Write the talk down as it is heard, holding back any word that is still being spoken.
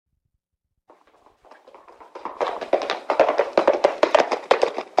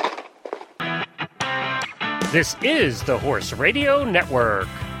This is the Horse Radio Network.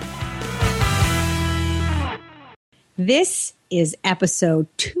 This is episode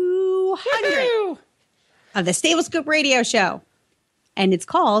 200 of the Stable Scoop Radio Show, and it's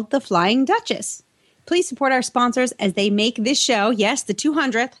called The Flying Dutchess. Please support our sponsors as they make this show, yes, the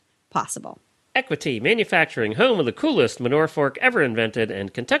 200th, possible. Equity Manufacturing, home of the coolest manure fork ever invented,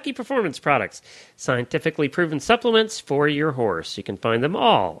 and Kentucky Performance Products, scientifically proven supplements for your horse. You can find them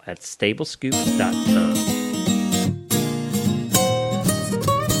all at stablescoop.com.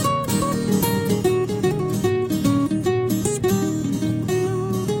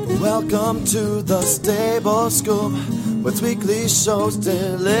 Welcome to the Stable Scoop, with weekly shows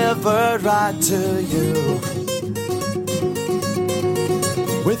delivered right to you.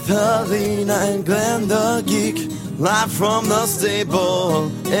 With Helena and Glenn the Geek, live from the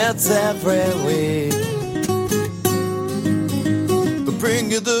stable, it's every week. They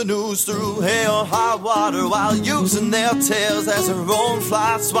bring you the news through hail or high water, while using their tails as their own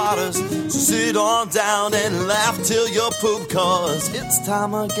fly swatters. So sit on down and laugh till you poop, cause it's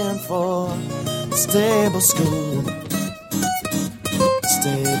time again for the Stable Scoop.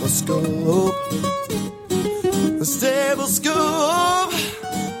 Stable Scoop. The Stable Scoop.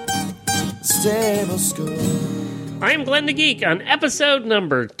 Stable Scoop. I am Glenn the Geek on episode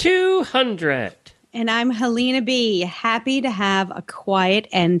number 200. And I'm Helena B. Happy to have a quiet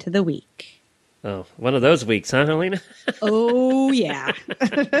end to the week. Oh, one of those weeks, huh, Helena? Oh, yeah.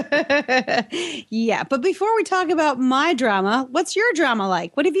 Yeah, but before we talk about my drama, what's your drama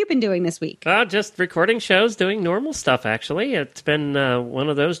like? What have you been doing this week? Just recording shows, doing normal stuff, actually. It's been one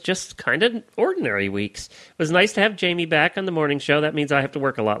of those just kind of ordinary weeks. It was nice to have Jamie back on the morning show. That means I have to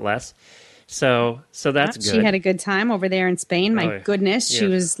work a lot less. So that's good. She had a good time over there in Spain. My goodness, she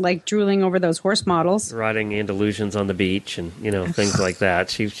was like drooling over those horse models. Riding Andalusians on the beach and, things like that.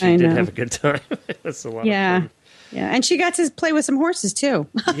 She did have a good time. It was a lot of fun. Yeah, and she got to play with some horses, too.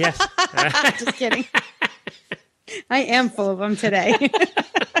 Yes. Just kidding. I am full of them today.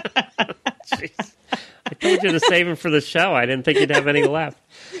 Jeez. I told you to save them for the show. I didn't think you'd have any left.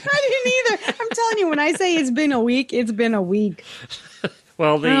 I didn't either. I'm telling you, when I say it's been a week, it's been a week.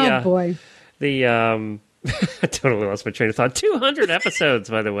 Well, boy. I totally lost my train of thought. 200 episodes,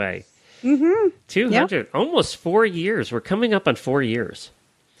 by the way. Mm-hmm. 200. Yep. Almost 4 years. We're coming up on 4 years.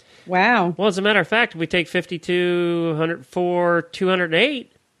 Wow. Well, as a matter of fact, if we take 52, 104,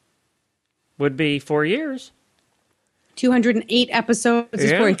 208 would be 4 years. 208 episodes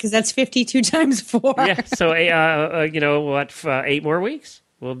is 4, because that's 52 times 4. Yeah, so, 8 more weeks?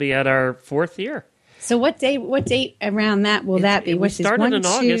 We'll be at our 4th year. So what date around that will that be? We started in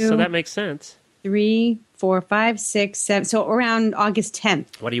August, so that makes sense. 3, 4, 5, 6, 7. So around August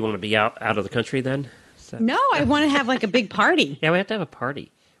 10th. What, do you want to be out of the country then? No, I want to have like a big party. Yeah, we have to have a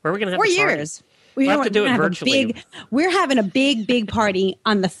party. Where are we going to have 4 a party? years. We'll have to do it virtually. We're having a big party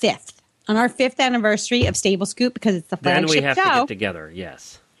on the 5th. On our 5th anniversary of Stable Scoop, because it's the flagship show. Then we have to get together,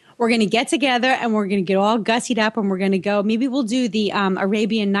 yes. We're going to get together, and we're going to get all gussied up, and we're going to go. Maybe we'll do the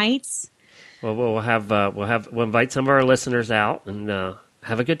Arabian Nights. Well, we'll invite some of our listeners out and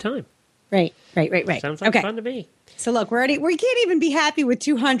have a good time. Right. Sounds like fun to me. So look, we can't even be happy with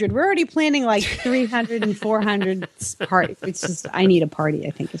 200. We're already planning like 300 and 400 parties. It's just, I need a party, I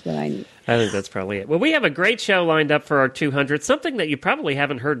think is what I need. I think that's probably it. Well, we have a great show lined up for our 200, something that you probably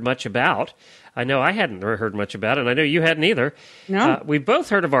haven't heard much about. I know I hadn't heard much about it, and I know you hadn't either. No. We've both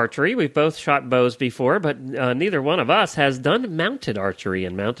heard of archery. We've both shot bows before, but neither one of us has done mounted archery,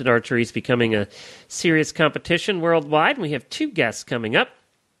 and mounted archery is becoming a serious competition worldwide, and we have 2 guests coming up.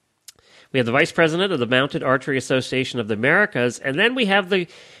 We have the Vice President of the Mounted Archery Association of the Americas, and then we have the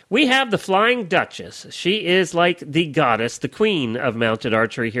Flying Dutchess. She is like the goddess, the queen of mounted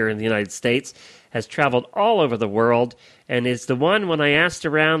archery here in the United States, has traveled all over the world, and is the one, when I asked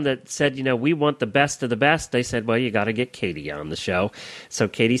around, that said, we want the best of the best, they said, well, you got to get Katie on the show. So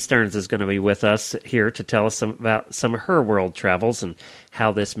Katie Stearns is going to be with us here to tell us about some of her world travels and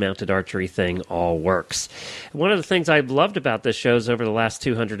how this mounted archery thing all works. One of the things I've loved about this show over the last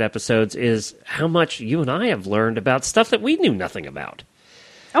 200 episodes is how much you and I have learned about stuff that we knew nothing about.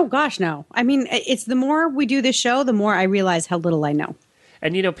 Oh, gosh, no. I mean, it's the more we do this show, the more I realize how little I know.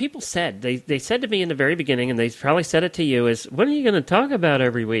 And, people said, they said to me in the very beginning, and they probably said it to you, is, what are you going to talk about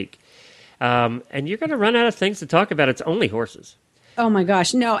every week? And you're going to run out of things to talk about. It's only horses. Oh, my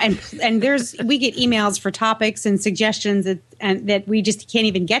gosh. No, and we get emails for topics and suggestions that we just can't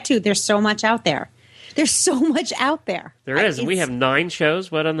even get to. There's so much out there. There is. We have 9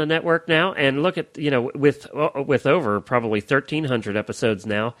 shows on the network now, and look at, with over probably 1,300 episodes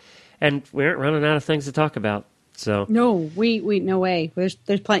now, and we aren't running out of things to talk about. So no, we no way. There's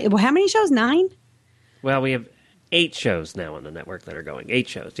plenty. Well, how many shows? 9? Well, we have 8 shows now on the network that are going. 8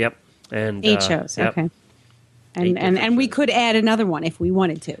 shows, yep. And 8 shows, yep. okay. And we could add another one if we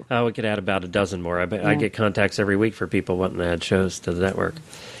wanted to. Oh, we could add about a dozen more. I get contacts every week for people wanting to add shows to the network.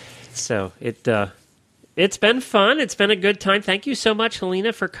 So it's been fun. It's been a good time. Thank you so much,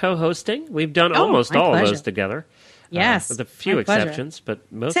 Helena, for co-hosting. We've done almost all of those together. Yes. With a few exceptions, but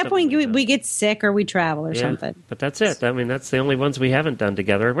most except of them when we get sick or we travel or something. But that's it. I mean, that's the only ones we haven't done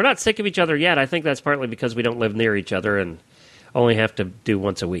together. We're not sick of each other yet. I think that's partly because we don't live near each other and only have to do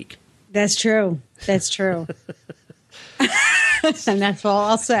once a week. That's true. That's true. And that's all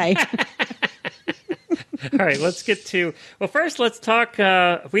I'll say. All right, let's get to... Well, first, let's talk...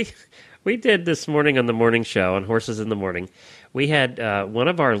 We did this morning on the morning show, on Horses in the Morning. We had one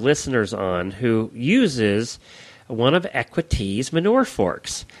of our listeners on who uses one of Equity's manure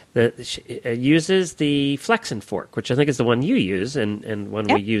forks. That uses the Flexin fork, which I think is the one you use and one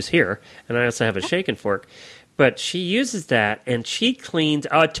we use here. And I also have a shaken fork. But she uses that, and she cleans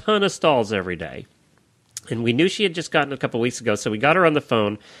a ton of stalls every day. And we knew she had just gotten a couple weeks ago, so we got her on the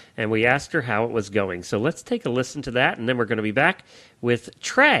phone, and we asked her how it was going. So let's take a listen to that, and then we're going to be back with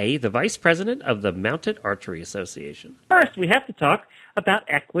Trey, the Vice President of the Mounted Archery Association. First, we have to talk about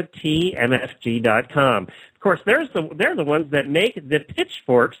EquityMFG.com. Of course, they're the ones that make the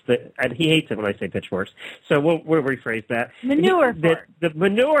pitchforks, and he hates it when I say pitchforks, so we'll rephrase that. Manure forks. The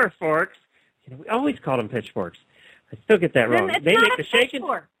manure forks, we always call them pitchforks. I still get that wrong. They make the shaken...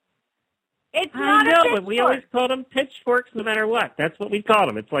 Pitchfork. It's I not know, a pitchfork. but we always call them pitchforks no matter what. That's what we call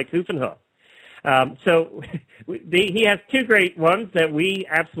them. It's like hoof and hoof. So he has 2 great ones that we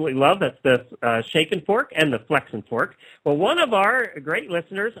absolutely love. That's the shaken fork and the flexin fork. Well, one of our great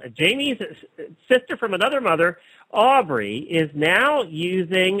listeners, Jamie's sister from another mother, Aubrey, is now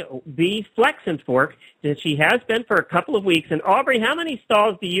using the flexin fork that she has been for a couple of weeks. And Aubrey, how many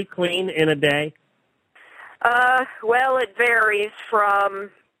stalls do you clean in a day? Well, it varies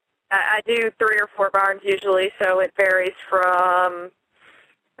from... I do 3 or 4 barns usually, so it varies from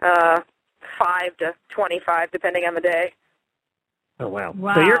 5 to 25, depending on the day. Oh, wow.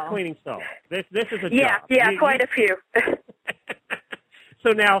 Wow. So you're cleaning stalls. This is a job. Yeah, quite a few.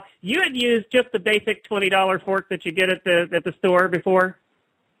 So now, you had used just the basic $20 fork that you get at the store before?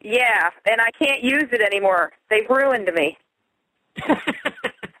 Yeah, and I can't use it anymore. They've ruined me.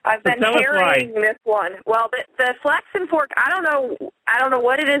 I've been carrying this one. Well, the Flexin fork, I don't know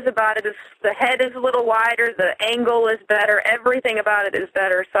what it is about it. The head is a little wider, the angle is better, everything about it is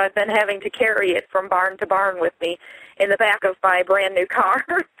better. So I've been having to carry it from barn to barn with me in the back of my brand new car.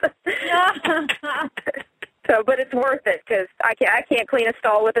 So, but it's worth it because I can't clean a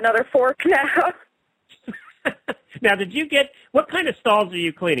stall with another fork now. Now, what kind of stalls are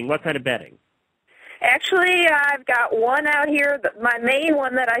you cleaning? What kind of bedding? Actually, I've got one out here. My main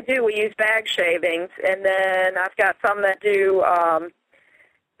one that I do, we use bag shavings, and then I've got some that do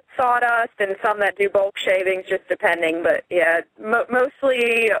sawdust and some that do bulk shavings, just depending. But, yeah,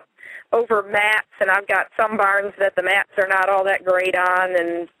 mostly over mats, and I've got some barns that the mats are not all that great on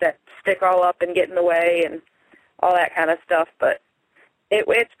and that stick all up and get in the way and all that kind of stuff. But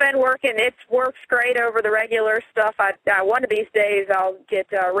it's been working. It works great over the regular stuff. One of these days I'll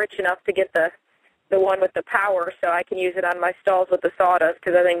get rich enough to get the one with the power, so I can use it on my stalls with the sawdust,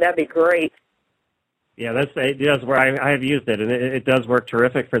 because I think that'd be great. Yeah, it does work. I have used it, and it does work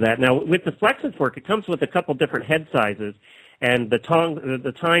terrific for that. Now, with the Flexin fork, it comes with a couple different head sizes, and the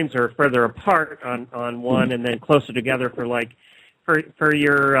tines are further apart on one, and then closer together for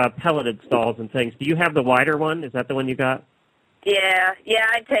your pelleted stalls and things. Do you have the wider one? Is that the one you got? Yeah,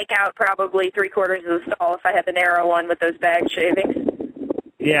 I'd take out probably 3/4 of the stall if I had the narrow one with those bag shavings.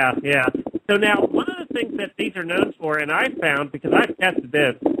 Yeah. So now, one of the things that these are known for, and I've found, because I've tested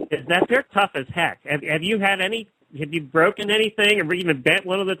this, is that they're tough as heck. Have you broken anything or even bent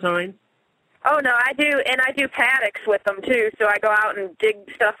one of the tines? Oh, no, I do, and I do paddocks with them, too. So I go out and dig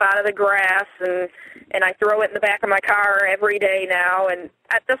stuff out of the grass, and I throw it in the back of my car every day now. And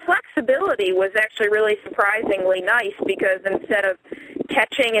the flexibility was actually really surprisingly nice, because instead of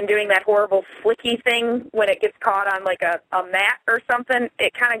catching and doing that horrible flicky thing when it gets caught on like a mat or something,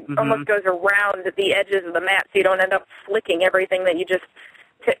 it kind of almost goes around the edges of the mat, so you don't end up flicking everything that you just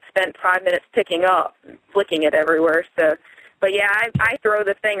spent 5 minutes picking up, flicking it everywhere. So, but yeah, I throw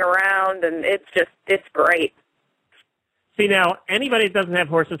the thing around, and it's great. See, now, anybody that doesn't have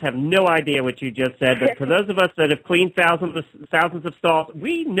horses have no idea what you just said, but for those of us that have cleaned thousands of stalls,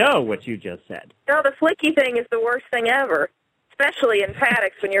 we know what you just said. No, the flicky thing is the worst thing ever, especially in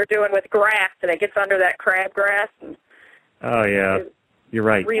paddocks when you're doing with grass and it gets under that crabgrass. Oh, yeah. You're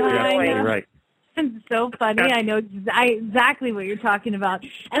right. Really annoying. You're right. It's so funny. I know exactly what you're talking about.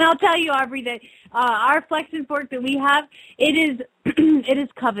 And I'll tell you, Aubrey, that Our flexion fork that we have, it is it is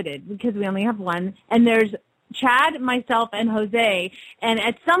coveted because we only have one, and there's Chad, myself, and Jose, and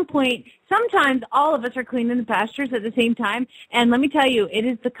at some point, sometimes all of us are cleaning the pastures at the same time, and let me tell you, it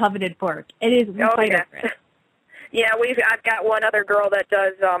is the coveted fork. It is, we fight over it. Yeah, I've got one other girl that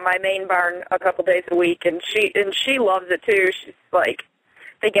does my main barn a couple days a week, and she loves it too. She's like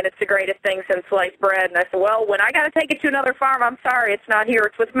thinking it's the greatest thing since sliced bread. And I said, well, when I got to take it to another farm, I'm sorry, it's not here.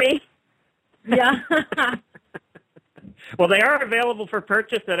 It's with me. Yeah. Well, they are available for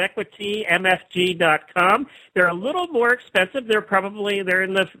purchase at equitymfg.com. They're a little more expensive. They're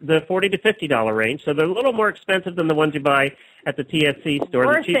in the $40 to $50 range, so they're a little more expensive than the ones you buy at the TSC store,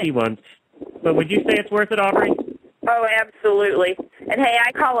 the cheapy ones. But would you say it's worth it, Aubrey? Oh, absolutely. And, hey,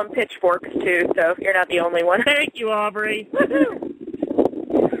 I call them pitchforks, too, so you're not the only one. Thank you, Aubrey.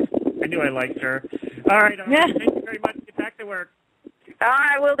 I knew I liked her. All right, Aubrey, thank you very much. Get back to work. All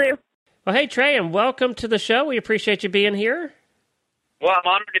right, will do. Well, hey, Trey, and welcome to the show. We appreciate you being here. Well, I'm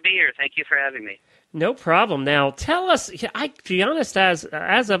honored to be here. Thank you for having me. No problem. Now, tell us, to be honest,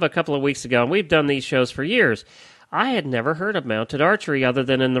 as of a couple of weeks ago, and we've done these shows for years, I had never heard of mounted archery other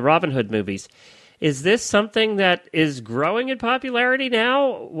than in the Robin Hood movies. Is this something that is growing in popularity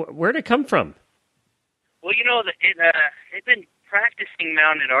now? Where did it come from? Well, they've been practicing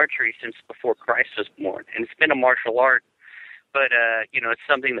mounted archery since before Christ was born, and it's been a martial art. But, it's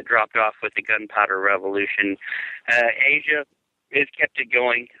something that dropped off with the gunpowder revolution. Asia has kept it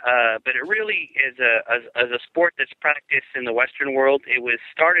going, but it really is as a sport that's practiced in the Western world. It was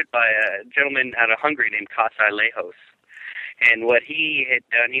started by a gentleman out of Hungary named Kasai Lehos. And what he had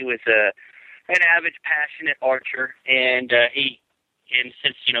done, he was an avid, passionate archer, and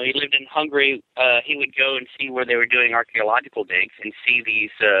since he lived in Hungary, he would go and see where they were doing archaeological digs and see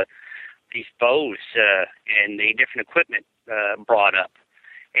these bows and the different equipment brought up.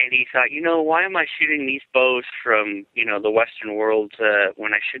 And he thought, why am I shooting these bows from, the Western world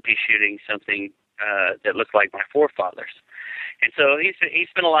when I should be shooting something that looked like my forefathers? And so he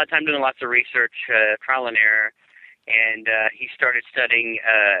spent a lot of time doing lots of research, trial and error, and he started studying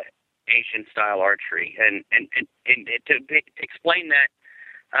Asian-style archery. And to explain that,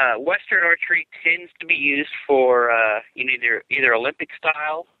 Western archery tends to be used for either Olympic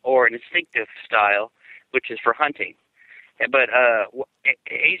style or an instinctive style, which is for hunting. But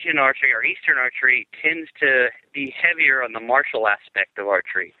Asian archery or Eastern archery tends to be heavier on the martial aspect of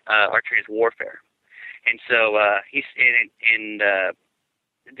archery. Archery is warfare, and so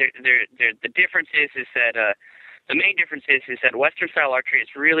the difference is that the main difference is that Western style archery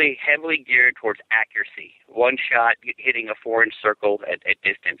is really heavily geared towards accuracy, one shot hitting a 4-inch circle at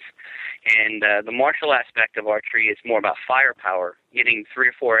distance, and the martial aspect of archery is more about firepower, getting 3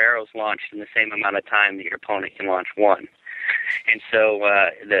 or 4 arrows launched in the same amount of time that your opponent can launch one. And so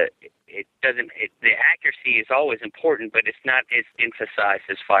the accuracy is always important, but it's not as emphasized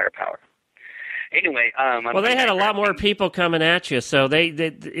as firepower. Anyway, well, they had a lot more people coming at you, so they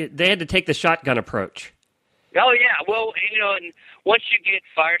had to take the shotgun approach. Oh yeah, well, and once you get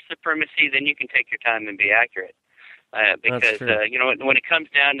fire supremacy, then you can take your time and be accurate. Because when it comes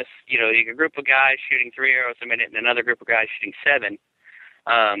down to a group of guys shooting 3 arrows a minute and another group of guys shooting 7.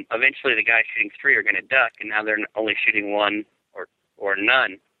 Eventually the guys shooting 3 are going to duck, and now they're only shooting 1 or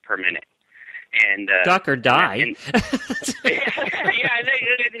none per minute. And duck or die. Yeah,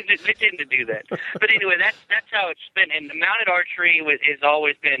 they tend to do that. But anyway, that's how it's been. And the mounted archery has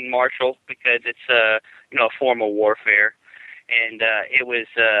always been martial because it's a form of warfare. And it was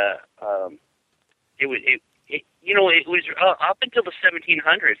up until the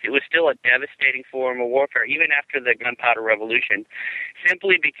 1700s, it was still a devastating form of warfare, even after the gunpowder revolution,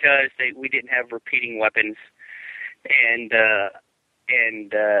 simply because we didn't have repeating weapons, and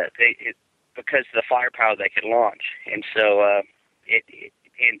because of the firepower they could launch. And so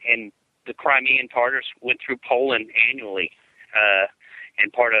and the Crimean Tartars went through Poland annually,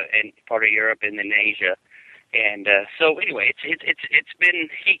 and part of Europe and then Asia. And so anyway, it's been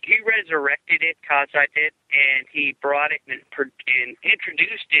he resurrected it, Kasai did, and he brought it and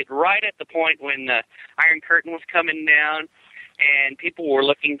introduced it right at the point when the Iron Curtain was coming down, and people were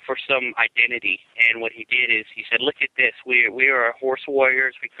looking for some identity. And what he did is he said, "Look at this. We are horse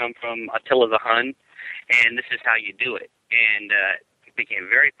warriors. We come from Attila the Hun, and this is how you do it." And it became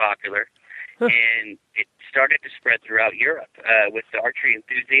very popular, and it started to spread throughout Europe with the archery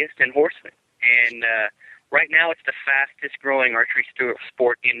enthusiasts and horsemen. And right now, it's the fastest-growing archery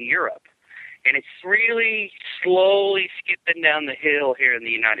sport in Europe, and it's really slowly skipping down the hill here in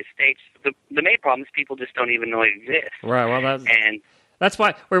the United States. The main problem is people just don't even know it exists. Right. Well, that's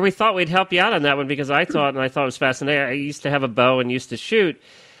why where we thought we'd help you out on that one, because I thought it was fascinating. I used to have a bow and used to shoot.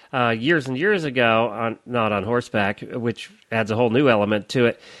 years and years ago, not on horseback, which adds a whole new element to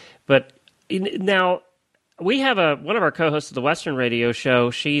it. But now we have one of our co-hosts of the Western Radio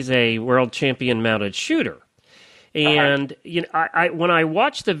Show. She's a world champion mounted shooter. And when I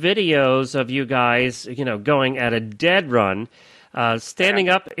watch the videos of you guys, going at a dead run, standing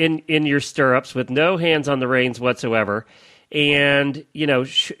up in your stirrups with no hands on the reins whatsoever, and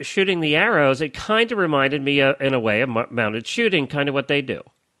shooting the arrows, it kind of reminded me, in a way, of mounted shooting, kind of what they do.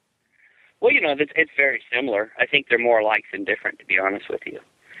 Well, it's very similar. I think they're more alike than different, to be honest with you.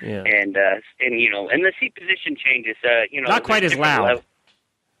 Yeah. And the seat position changes. Not quite as loud.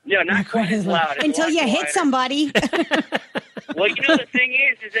 No, not quite as loud. Until you hit somebody. Well, the thing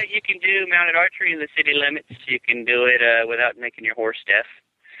is that you can do mounted archery in the city limits. You can do it without making your horse deaf,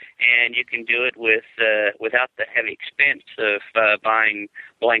 and you can do it without the heavy expense of buying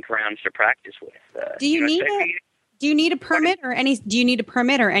blank rounds to practice with. Do you need a permit or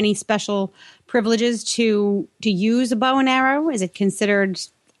any special privileges to use a bow and arrow? Is it considered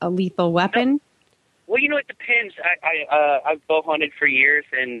a lethal weapon? No. Well, it depends. I've bow hunted for years,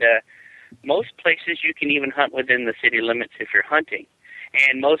 and most places you can even hunt within the city limits if you're hunting.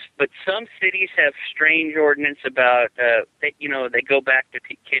 But some cities have strange ordinance about they go back to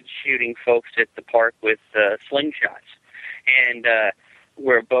kids shooting folks at the park with slingshots, and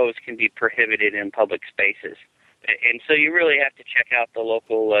where bows can be prohibited in public spaces. And so you really have to check out the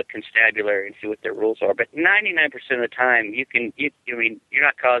local constabulary and see what their rules are. But 99% of the time, you're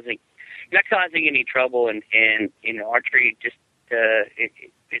not causing any trouble, and archery just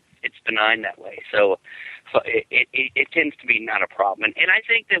it's benign that way. So it tends to be not a problem. And I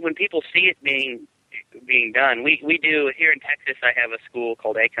think that when people see it being done, we do here in Texas. I have a school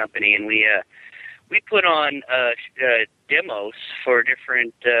called A Company, and we put on demos for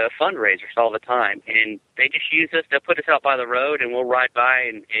different fundraisers all the time, and they just use us. They'll put us out by the road, and we'll ride by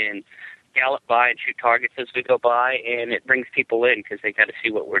and gallop by and shoot targets as we go by, and it brings people in because they got to see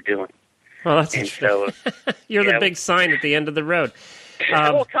what we're doing. Well, that's interesting. So, you're the big sign at the end of the road.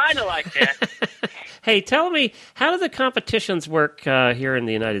 Well, kind of like that. Hey, tell me, how do the competitions work here in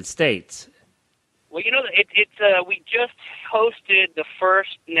the United States? Well, we just hosted the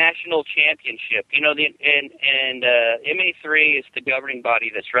first national championship. MA3 is the governing body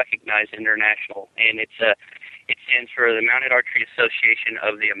that's recognized international, and it stands for the Mounted Archery Association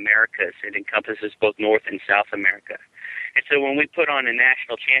of the Americas. It encompasses both North and South America. And so when we put on a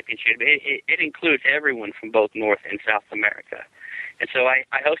national championship, it includes everyone from both North and South America. And so I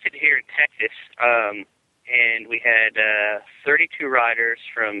hosted it here in Texas, and we had 32 riders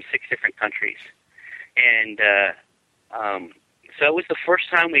from 6 different countries. And so it was the first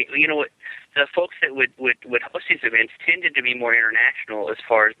time the folks that would host these events tended to be more international as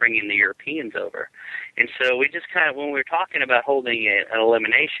far as bringing the Europeans over. And so we just kind of, when we were talking about holding an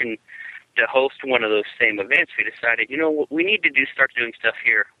elimination to host one of those same events, we decided, we need to start doing stuff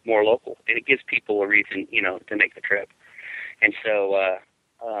here more local, and it gives people a reason, to make the trip. And so,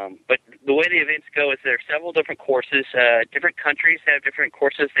 but the way the events go is there are several different courses. Different countries have different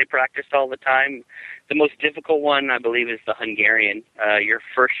courses they practice all the time. The most difficult one, I believe, is the Hungarian. Your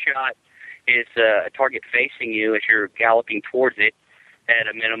first shot is a target facing you as you're galloping towards it at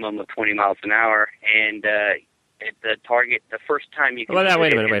a minimum of 20 miles an hour, and at the target, the first time you can... Well,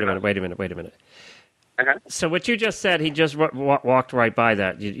 wait a minute. Uh-huh. So what you just said, he just walked right by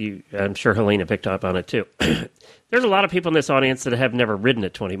that. I'm sure Helena picked up on it, too. There's a lot of people in this audience that have never ridden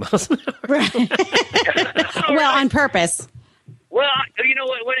at 20 miles an hour. Right. Well, on purpose. Well,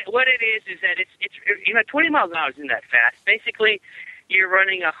 what it is that it's 20 miles an hour isn't that fast. Basically, you're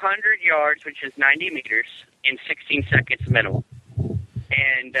running 100 yards, which is 90 meters, in 16 seconds minimum.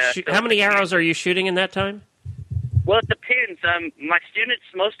 And how many arrows are you shooting in that time? Well, it depends. My students,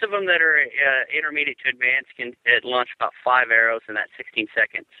 most of them that are intermediate to advanced, can launch about 5 arrows in that 16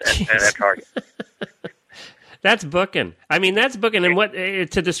 seconds at a target. That's booking. I mean, that's booking. And what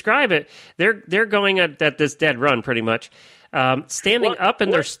to describe it, they're going at this dead run pretty much, standing up in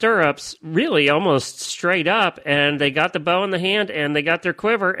their stirrups, really almost straight up, and they got the bow in the hand and they got their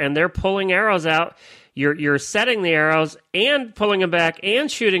quiver and they're pulling arrows out. You're setting the arrows and pulling them back and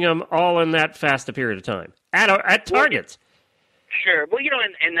shooting them all in that fast a period of time at targets. Sure. Well,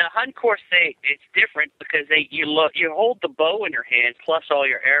 in the hunt course, it's different because you hold the bow in your hand plus all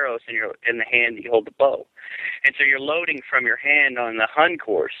your arrows in the hand that you hold the bow, and so you're loading from your hand on the hunt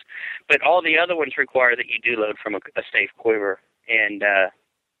course. But all the other ones require that you do load from a safe quiver, and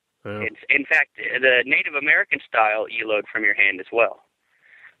it's in fact the Native American style you load from your hand as well.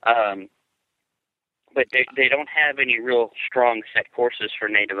 But they don't have any real strong set courses for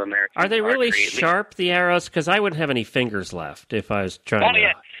Native American. Are they really sharp, the arrows? Because I wouldn't have any fingers left if I was trying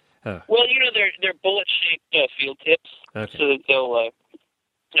to... Oh. Well, they're bullet-shaped field tips, Okay. so that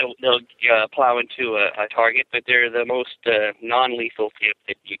they'll plow into a target, but they're the most non-lethal tip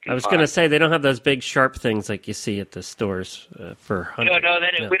that you can. I was find. going to say they don't have those big sharp things like you see at the stores for hunting. No,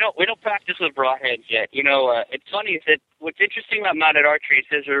 we don't practice with broadheads yet. It's funny is that what's interesting about mounted archery is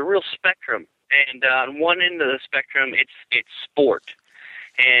there's a real spectrum, and on one end of the spectrum, it's sport.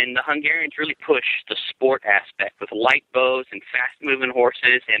 And the Hungarians really push the sport aspect with light bows and fast-moving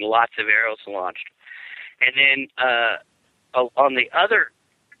horses and lots of arrows launched. And then on the other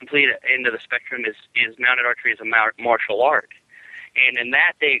complete end of the spectrum is mounted archery as a martial art. And in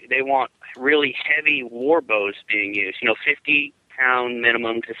that, they want really heavy war bows being used, 50-pound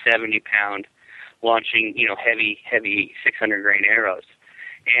minimum to 70-pound, launching, heavy 600-grain arrows.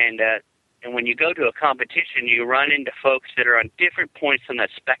 And when you go to a competition, you run into folks that are on different points on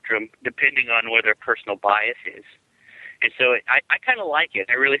that spectrum, depending on where their personal bias is. And so I kind of like it.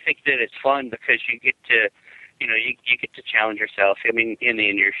 I really think that it's fun because you get to, you get to challenge yourself. I mean, in the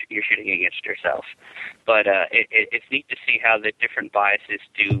end, you're shooting against yourself. But it's neat to see how the different biases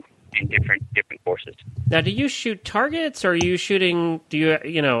do in different courses. Now, do you shoot targets, or are you shooting?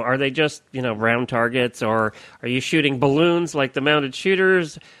 Are they just round targets, or are you shooting balloons like the mounted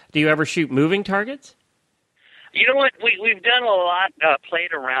shooters? Do you ever shoot moving targets? You know what? We've done a lot,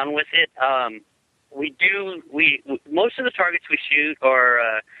 played around with it. Most of the targets we shoot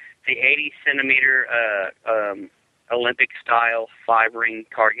are the 80 centimeter Olympic style 5-ring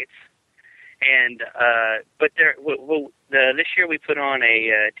targets. And but this year we put on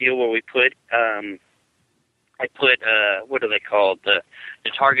a deal where we put I put what are they called, the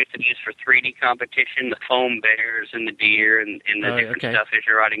targets that are used for 3D competition, the foam bears and the deer and the different stuff as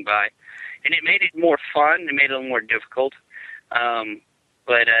you're riding by, and it made it more fun. It made it a little more difficult.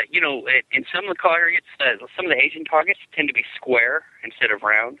 But in some of the targets, some of the Asian targets tend to be square instead of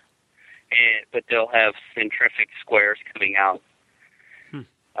round, but they'll have centrifugal squares coming out.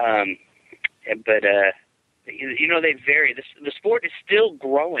 But they vary. The sport is still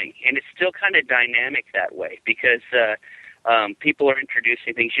growing, and it's still kind of dynamic that way because people are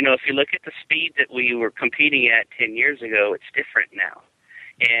introducing things. If you look at the speed that we were competing at 10 years ago, it's different now.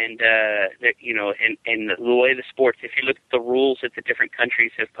 And the way the sports, if you look at the rules that the different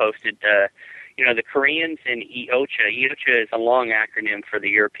countries have posted, the Koreans in EOCHA. EOCHA is a long acronym for the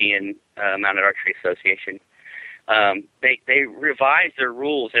European Mounted Archery Association. They revise their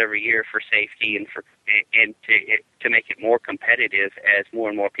rules every year for safety and to make it more competitive as more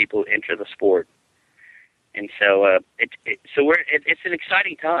and more people enter the sport. And so it's an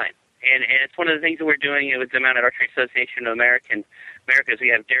exciting time, and it's one of the things that we're doing with the Mounted Archery Association of Americas. We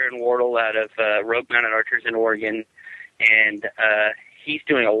have Darren Wardle out of Rogue Mounted Archers in Oregon, and he's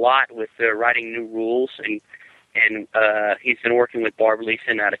doing a lot with writing new rules, and he's been working with Barb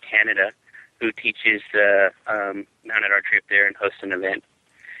Leeson out of Canada, who teaches mounted archery up there and hosts an event.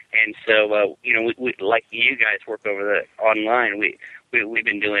 And so, we like you guys work over online. We've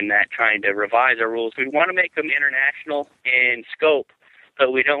been doing that, trying to revise our rules. We want to make them international in scope,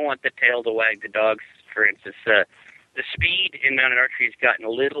 but we don't want the tail to wag the dogs. For instance, the speed in mounted archery has gotten a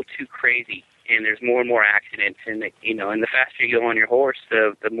little too crazy, and there's more and more accidents. And and the faster you go on your horse,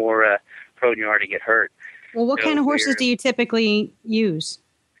 the more prone you are to get hurt. Well, what kind of horses do you typically use?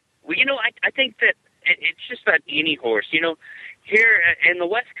 Well, I think that it's just about any horse. Here in the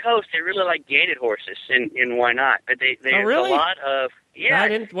West Coast, they really like gaited horses, and why not? But there's really? a lot of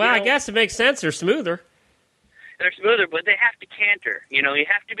I guess it makes sense. They're smoother. They're smoother, but they have to canter. You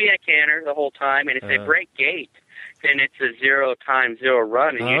have to be in a canter the whole time, and if they break gait, then it's a 0x0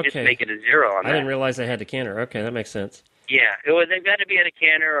 run, and you just make it a 0 on that. I didn't realize they had to canter. Okay, that makes sense. Yeah, well, they've got to be at a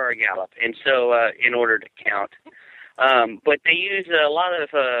canter or a gallop, and so in order to count. But they use a lot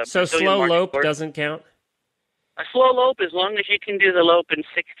of... so slow lope doesn't count? A slow lope, as long as you can do the lope in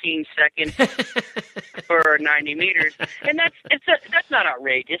 16 seconds for 90 meters. And that's not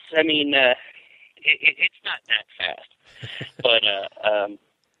outrageous. I mean, it's not that fast. But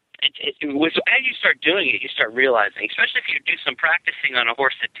as you start doing it, you start realizing, especially if you do some practicing on a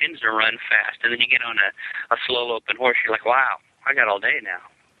horse that tends to run fast, and then you get on a slow loping horse, you're like, wow, I got all day now.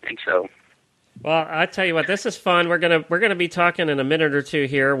 And so... Well, I tell you what, this is fun. We're gonna be talking in a minute or two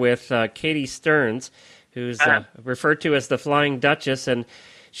here with Katie Stearns, who's referred to as the Flying Dutchess, and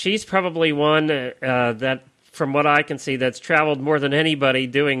she's probably one that, from what I can see, that's traveled more than anybody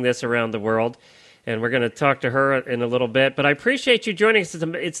doing this around the world. And we're going to talk to her in a little bit. But I appreciate you joining us.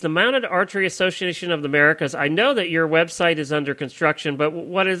 It's the Mounted Archery Association of the Americas. I know that your website is under construction, but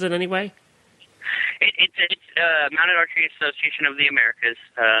what is it anyway? It's Mounted Archery Association of the Americas.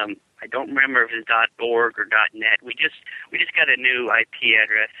 I don't remember if it's .org or .net. We just got a new IP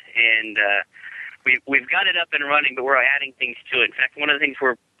address, and we've got it up and running, but we're adding things to it. In fact, one of the things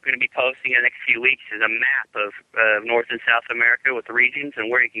we're going to be posting in the next few weeks is a map of North and South America with the regions and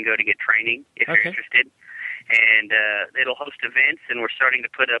where you can go to get training if you're interested. And it'll host events, and we're starting to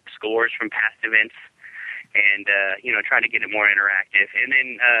put up scores from past events, and try to get it more interactive. And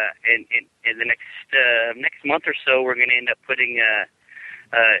then in the next month or so, we're going to end up putting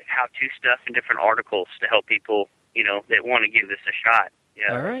how-to stuff and different articles to help people that want to give this a shot.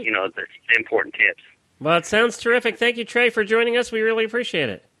 All right. The important tips. Well, it sounds terrific. Thank you, Trey, for joining us. We really appreciate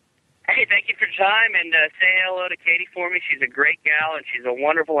it. Hey, thank you for your time, and say hello to Katie for me. She's a great gal, and she's a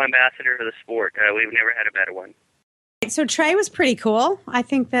wonderful ambassador for the sport. We've never had a better one. So Trey was pretty cool. I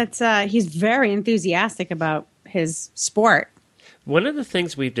think that he's very enthusiastic about his sport. One of the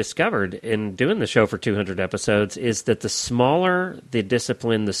things we've discovered in doing the show for 200 episodes is that the smaller the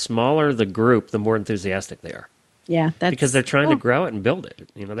discipline, the smaller the group, the more enthusiastic they are. Yeah. Because they're trying to grow it and build it.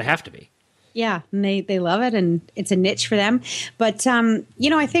 They have to be. Yeah, and they love it, and it's a niche for them. But,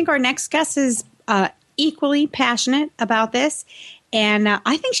 I think our next guest is equally passionate about this, and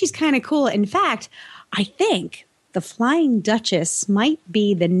I think she's kind of cool. In fact, I think the Flying Dutchess might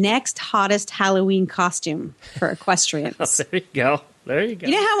be the next hottest Halloween costume for equestrians. There you go. There you go.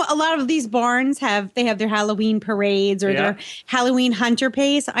 You know how a lot of these barns have their Halloween parades or their Halloween hunter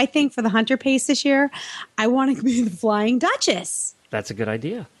pace? I think for the hunter pace this year, I want to be the Flying Dutchess. That's a good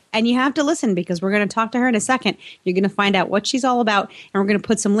idea. And you have to listen because we're going to talk to her in a second. You're going to find out what she's all about. And we're going to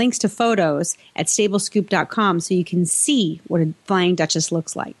put some links to photos at stablescoop.com so you can see what a Flying Dutchess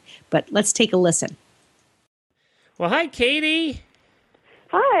looks like. But let's take a listen. Well, hi, Katie.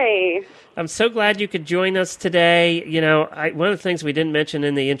 Hi. I'm so glad you could join us today. One of the things we didn't mention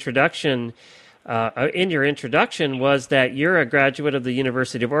in the introduction, was that you're a graduate of the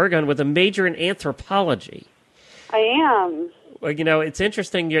University of Oregon with a major in anthropology. I am. Well, it's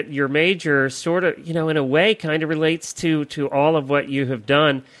interesting. Your major sort of, in a way, kind of relates to all of what you have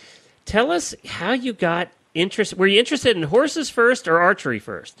done. Tell us how you got interested. Were you interested in horses first or archery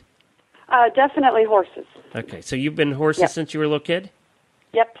first? Definitely horses. Okay, so you've been horses since you were a little kid?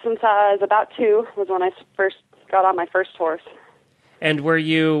 Yep, since I was about 2 was when I first got on my first horse. And what were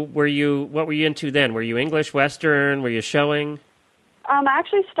you into then? Were you English, Western? Were you showing? I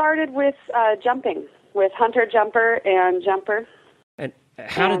actually started with jumping, with hunter, jumper, and jumper. And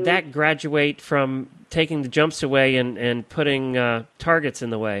how did that graduate from taking the jumps away and putting targets in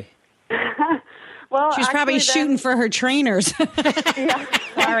the way? Well, she's probably shooting for her trainers. Yeah.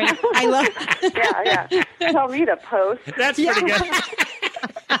 Sorry. I love Yeah. Tell me to post. That's pretty good.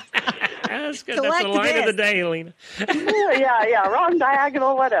 That's good. That's the line of the day, Alina. Yeah. Wrong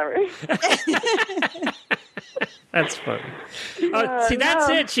diagonal, whatever. That's funny. See, that's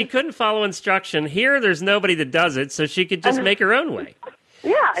it. She couldn't follow instruction. Here, there's nobody that does it, so she could just make her own way.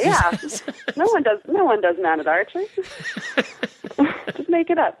 Yeah. No one does mounted archery. Just make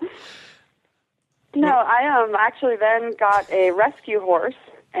it up. No, I actually then got a rescue horse,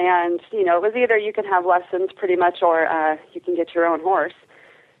 and it was either you can have lessons pretty much, or you can get your own horse.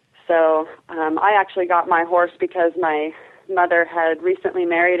 So I actually got my horse because my mother had recently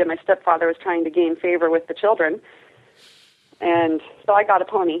married, and my stepfather was trying to gain favor with the children, and so I got a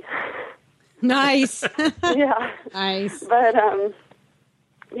pony. Nice. Yeah. Nice. But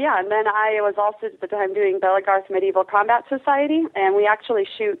and then I was also at the time doing Belagarth Medieval Combat Society, and we actually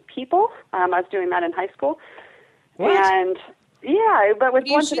shoot people. I was doing that in high school. What? And but with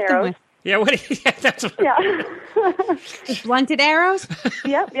blunted arrows. Yeah, that's what. Yeah. Blunted arrows?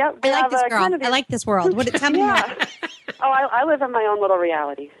 Yep. I like this girl. I like this world. Tell me more. I live in my own little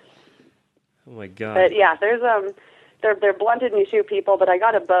reality. Oh my God. But yeah, there's they're blunted and you shoot people, but I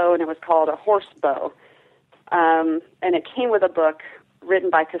got a bow and it was called a horse bow. And it came with a book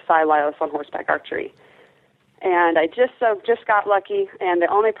written by Kasai Lios on horseback archery. And I just got lucky, and the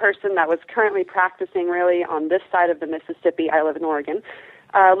only person that was currently practicing really on this side of the Mississippi, I live in Oregon,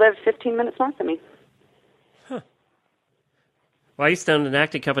 lived 15 minutes north of me. Huh. Well, I used to own an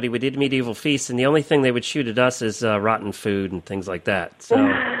acting company. We did medieval feasts, and the only thing they would shoot at us is rotten food and things like that. So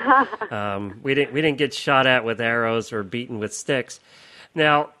we didn't get shot at with arrows or beaten with sticks.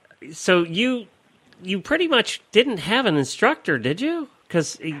 Now, so you pretty much didn't have an instructor, did you?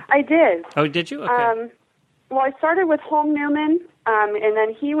 I did. Oh, did you? Okay. Well, I started with Holm Newman, and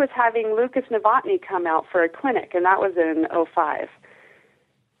then he was having Lucas Novotny come out for a clinic, and that was in 2005.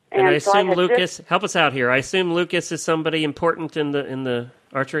 And I assume Lucas, help us out here. I assume Lucas is somebody important in the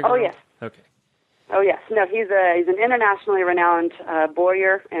archery. Oh, yes. Okay. Oh yes, no, he's an internationally renowned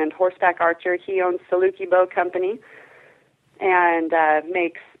bowyer and horseback archer. He owns Saluki Bow Company and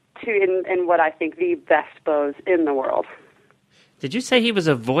makes in what I think the best bows in the world. Did you say he was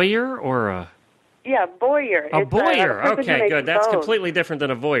a voyeur or a? Yeah, bowyer. A bowyer. Okay, good. That's bows. completely different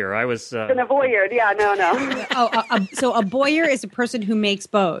than a voyeur. I was. Than a voyeur. Yeah, no. So a bowyer is a person who makes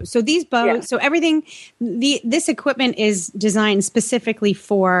bows. So these bows, Yeah. so everything, this equipment is designed specifically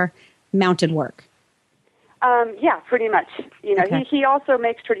for mounted work. Yeah, pretty much. Okay. He also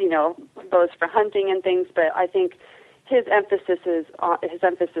makes bows for hunting and things, but I think his emphasis is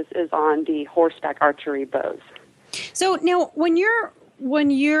on the horseback archery bows. So now, when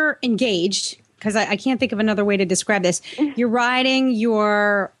you're engaged, because I can't think of another way to describe this, you're riding,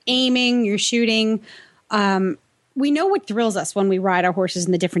 you're aiming, you're shooting. We know what thrills us when we ride our horses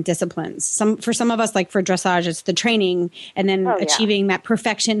in the different disciplines. For some of us, like for dressage, it's the training and then achieving that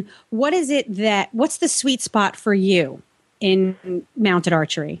perfection. What's the sweet spot for you in mounted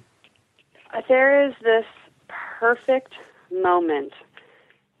archery? There is this perfect moment.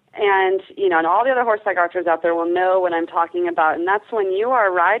 And, and all the other horseback archers out there will know what I'm talking about. And that's when you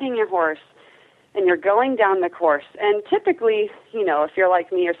are riding your horse and you're going down the course. And typically, if you're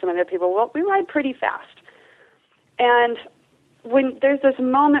like me or some other people, well, we ride pretty fast. And when there's this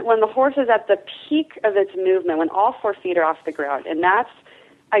moment when the horse is at the peak of its movement, when all 4 feet are off the ground, and that's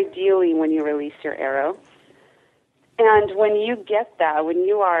ideally when you release your arrow. And when you get that, when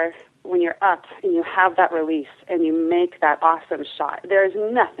you're up and you have that release and you make that awesome shot, there's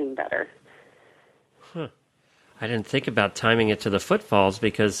nothing better. Huh. I didn't think about timing it to the footfalls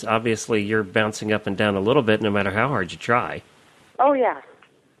because obviously you're bouncing up and down a little bit no matter how hard you try. Oh, yeah.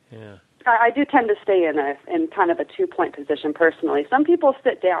 Yeah. I do tend to stay in kind of a 2-point position personally. Some people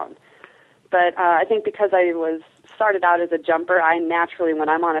sit down, but I think because I started out as a jumper, I naturally, when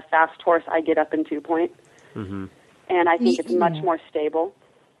I'm on a fast horse, I get up in 2-point. Mm-hmm. And I think it's much more stable.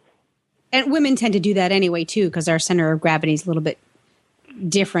 And women tend to do that anyway, too, because our center of gravity is a little bit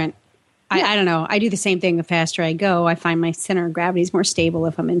different. Yeah. I don't know. I do the same thing the faster I go. I find my center of gravity is more stable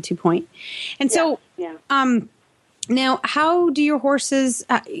if I'm in 2-point. And so now, how do your horses,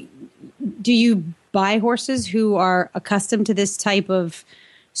 do you buy horses who are accustomed to this type of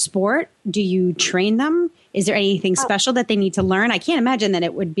sport? Do you train them? Is there anything special that they need to learn? I can't imagine that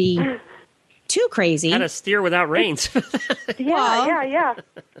it would be too crazy. How to steer without reins. Yeah.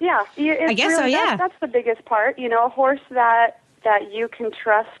 I guess so, yeah. That's the biggest part. A horse that you can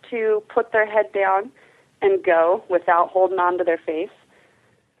trust to put their head down and go without holding on to their face.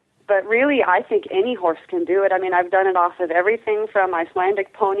 But really, I think any horse can do it. I mean, I've done it off of everything from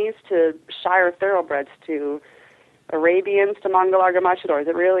Icelandic ponies to Shire thoroughbreds to Arabians to Mongol Arga Marchadors.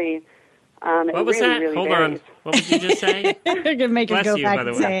 It really, what was that? Really Hold varies. on. What did you just say? We're going to make her go back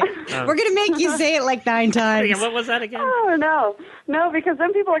and say it. We're going to make you say it like 9 times. Yeah, what was that again? Oh, no, because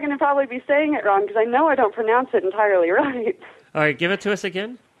then people are going to probably be saying it wrong because I know I don't pronounce it entirely right. All right, give it to us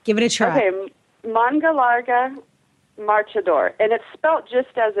again. Give it a try. Okay, Mongol Arga Marchador, and it's spelt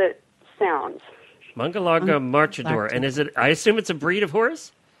just as it sounds. Mongol Arga Marchador, and is it? I assume it's a breed of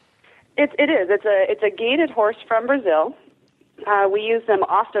horse. It is. It's a gaited horse from Brazil. We use them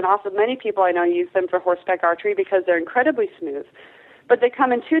often. Many people I know use them for horseback archery because they're incredibly smooth. But they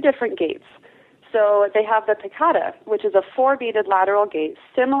come in 2 different gaits. So they have the picata, which is a 4-beaded lateral gait,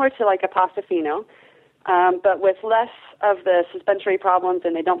 similar to like a Pasofino, but with less of the suspensory problems,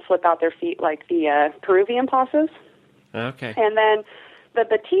 and they don't flip out their feet like the Peruvian passos. Okay. And then the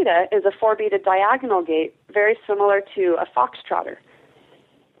batida is a 4-beaded diagonal gait, very similar to a foxtrotter.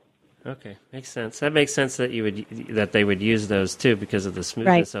 Okay, makes sense. That makes sense that they would use those too because of the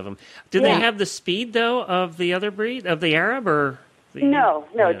smoothness of them. Do they have the speed though of the other breed of the Arab or? No,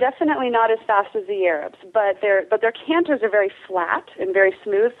 definitely not as fast as the Arabs. But their canters are very flat and very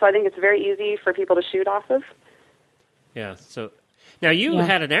smooth, so I think it's very easy for people to shoot off of. Yeah. So now you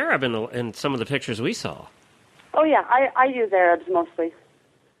had an Arab in some of the pictures we saw. Oh yeah, I use Arabs mostly.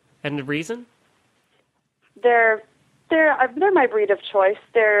 And the reason? They're my breed of choice.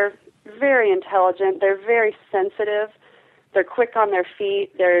 They're very intelligent. They're very sensitive. They're quick on their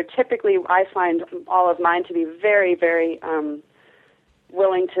feet. They're typically, I find all of mine to be very, very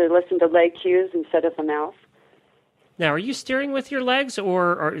willing to listen to leg cues instead of the mouth. Now, are you steering with your legs,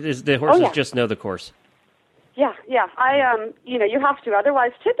 or is the horses just know the course? Yeah. You have to.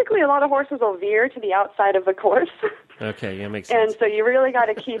 Otherwise, typically a lot of horses will veer to the outside of the course. Okay, yeah, makes sense. And so you really got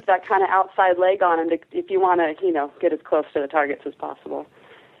to keep that kind of outside leg on them if you want to, get as close to the targets as possible.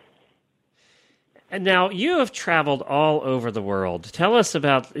 And now you have traveled all over the world. Tell us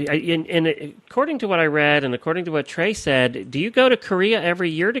about, and according to what I read and according to what Trey said, do you go to Korea every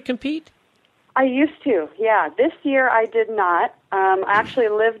year to compete? I used to, yeah. This year I did not. I actually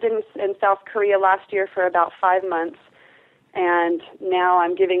lived in South Korea last year for about 5 months, and now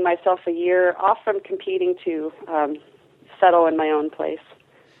I'm giving myself a year off from competing to settle in my own place.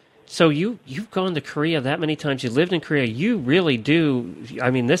 So you've gone to Korea that many times. You lived in Korea. You really do. I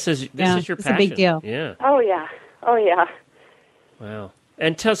mean, this is your passion. It's a big deal. Yeah. Oh yeah. Wow.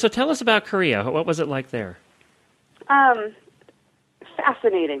 And so tell us about Korea. What was it like there?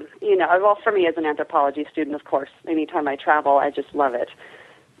 Fascinating. Well, for me as an anthropology student, of course, anytime I travel, I just love it.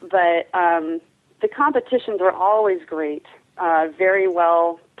 But the competitions were always great, very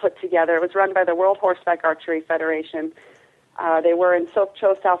well put together. It was run by the World Horseback Archery Federation. They were in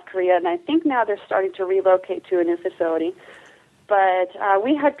Sokcho, South Korea, and I think now they're starting to relocate to a new facility. But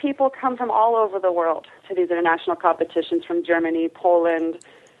we had people come from all over the world to these international competitions, from Germany, Poland,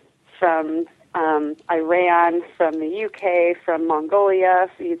 from Iran, from the UK, from Mongolia.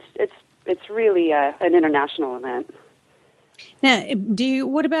 It's really an international event. Now,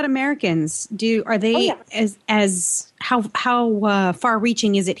 what about Americans? Are they as how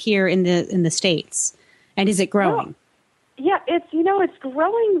far-reaching is it here in the States, and is it growing? Well, yeah, it's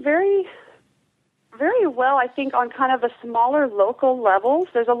growing very, very well. I think on kind of a smaller local levels.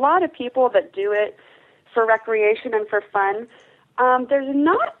 There's a lot of people that do it for recreation and for fun. There's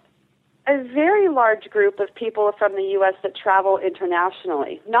not a very large group of people from the U.S. that travel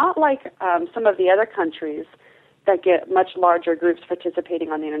internationally, not like some of the other countries that get much larger groups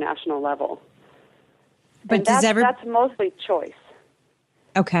participating on the international level. But that's mostly choice.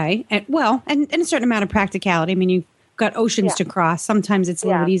 Okay. And a certain amount of practicality. I mean, you've got oceans to cross. Sometimes it's a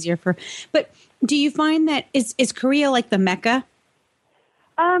little bit easier but do you find that is Korea like the Mecca?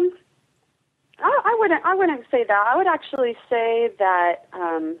 I wouldn't say that. I would actually say that,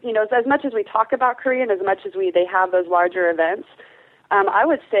 as much as we talk about Korea and as much as they have those larger events, I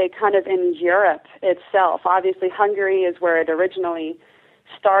would say kind of in Europe itself. Obviously, Hungary is where it originally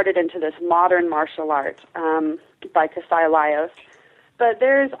started into this modern martial art by Kasai Laios. But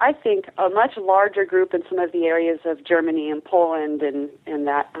there's, I think, a much larger group in some of the areas of Germany and Poland and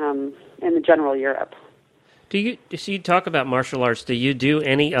that in the general Europe. So you talk about martial arts. Do you do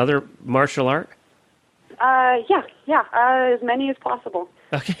any other martial art? As many as possible.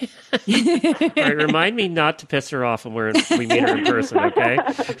 Okay. All right, remind me not to piss her off when we meet her in person, okay?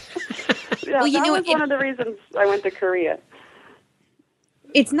 That was one of the reasons I went to Korea.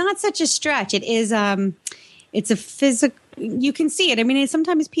 It's not such a stretch. It is, it's a physical, you can see it. I mean,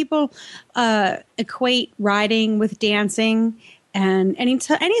 sometimes people equate riding with dancing, and any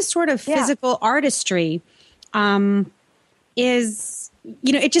sort of physical artistry is,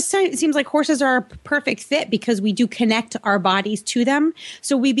 it just seems like horses are a perfect fit because we do connect our bodies to them.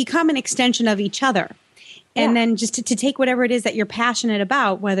 So we become an extension of each other. And then just to take whatever it is that you're passionate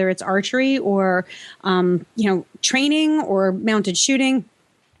about, whether it's archery or, training or mounted shooting,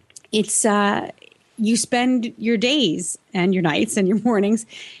 it's, you spend your days and your nights and your mornings,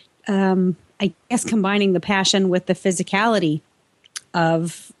 I guess, combining the passion with the physicality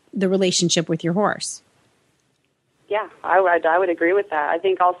of the relationship with your horse. Yeah, I would agree with that. I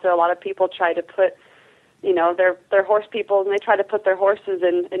think also a lot of people try to put, they're horse people, and they try to put their horses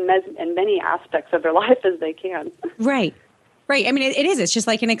in many aspects of their life as they can. Right. I mean, it is. It's just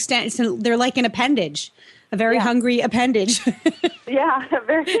like an extent. They're like an appendage, a very hungry appendage. A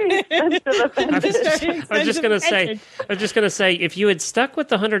very expensive appendage. I was just going to say, if you had stuck with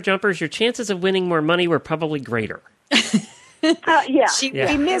the 100 jumpers, your chances of winning more money were probably greater. She'd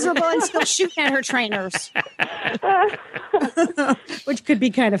be miserable and still shooting at her trainers, which could be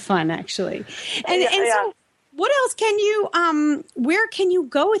kind of fun, actually. And so, what else can you? Where can you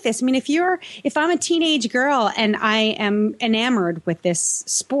go with this? I mean, if I'm a teenage girl and I am enamored with this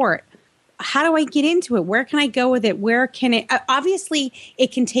sport, how do I get into it? Where can I go with it? Where can it? Obviously,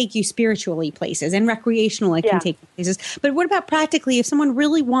 it can take you spiritually places, and recreational it can take you places. But what about practically? If someone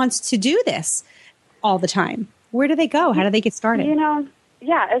really wants to do this all the time, where do they go? How do they get started?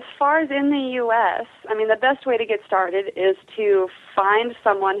 As far as in the U.S., I mean, the best way to get started is to find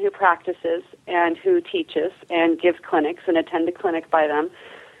someone who practices and who teaches and gives clinics and attend a clinic by them.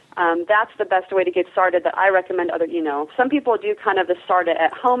 That's the best way to get started that I recommend other, some people do kind of the start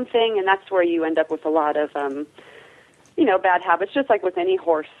at home thing, and that's where you end up with a lot of, bad habits, just like with any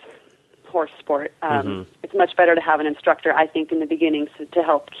horse sport. It's much better to have an instructor, I think, in the beginning to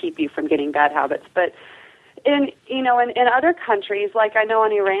help keep you from getting bad habits. But in other countries, like I know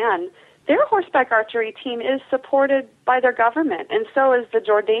in Iran, their horseback archery team is supported by their government, and so is the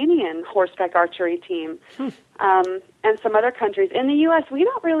Jordanian horseback archery team, and some other countries. In the U.S., we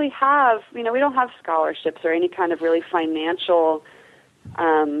don't really have, we don't have scholarships or any kind of really financial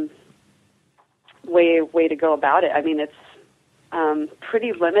way to go about it. I mean, it's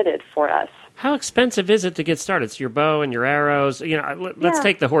pretty limited for us. How expensive is it to get started? It's your bow and your arrows. Let's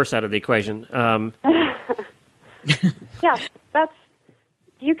take the horse out of the equation. Yeah,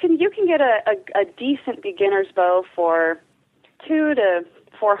 you can get a decent beginner's bow for $200 to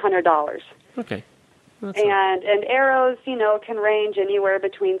 $400. Okay. And arrows, can range anywhere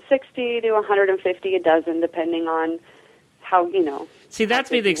between 60 to 150 a dozen, depending on how, See,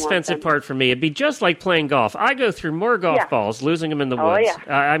 that'd be the expensive part for me. It'd be just like playing golf. I go through more golf balls, losing them in the woods.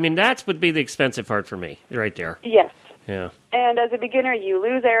 Yeah. That would be the expensive part for me, right there. Yes. Yeah. And as a beginner, you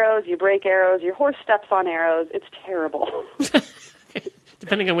lose arrows, you break arrows, your horse steps on arrows. It's terrible.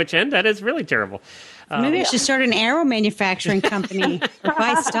 Depending on which end, that is really terrible. Maybe I should start an arrow manufacturing company or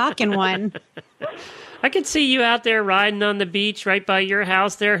buy stock in one. I could see you out there riding on the beach right by your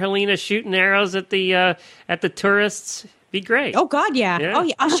house there, Helena, shooting arrows at the tourists. Be great. Oh, God, yeah. Oh,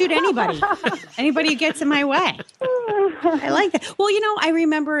 yeah. I'll shoot anybody. Anybody who gets in my way. I like that. Well, I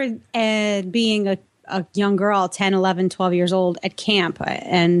remember being a young girl, 10, 11, 12 years old at camp,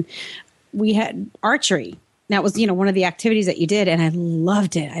 and we had archery. That was, one of the activities that you did, and I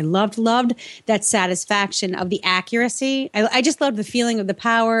loved it. I loved that satisfaction of the accuracy. I just loved the feeling of the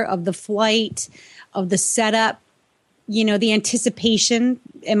power of the flight, of the setup, the anticipation.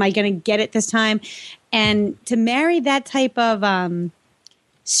 Am I going to get it this time? And to marry that type of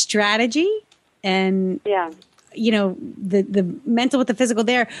strategy and, the mental with the physical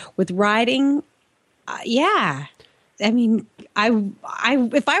there with riding, I mean,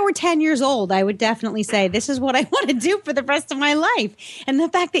 if I were 10 years old, I would definitely say this is what I want to do for the rest of my life. And the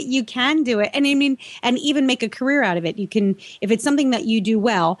fact that you can do it, and and even make a career out of it. You can, if it's something that you do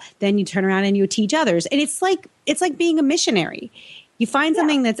well, then you turn around and you teach others. And it's like being a missionary. You find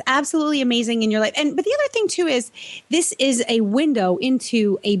something that's absolutely amazing in your life. But the other thing too is this is a window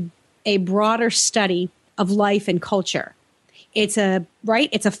into a broader study of life and culture. It's a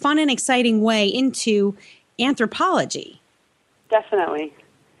fun and exciting way into anthropology. Definitely.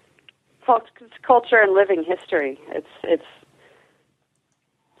 Culture and living history. It's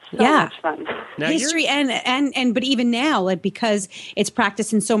so much fun. Now history and but even now, because it's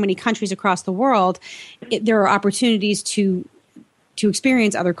practiced in so many countries across the world, there are opportunities to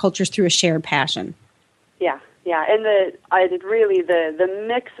experience other cultures through a shared passion. Yeah. And the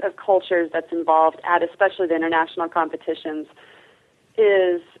mix of cultures that's involved at especially the international competitions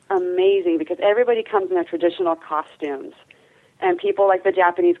is amazing because everybody comes in their traditional costumes. And people like the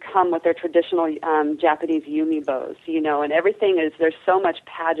Japanese come with their traditional Japanese yumi bows, and everything there's so much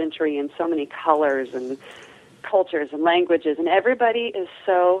pageantry and so many colors and cultures and languages, and everybody is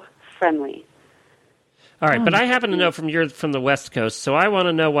so friendly. All right, but I happen to know from the West Coast, so I want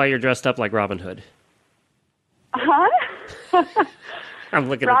to know why you're dressed up like Robin Hood. Huh? I'm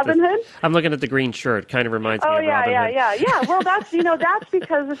looking Robin Hood? I'm looking at the green shirt. Kind of reminds me of Robin Hood. Yeah. Well, that's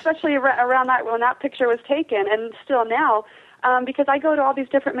because especially around that when that picture was taken, and still now, because I go to all these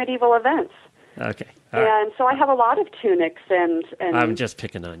different medieval events. Okay. And so I have a lot of tunics and I'm just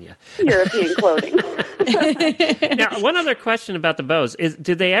picking on you. European clothing. Now, one other question about the bows is: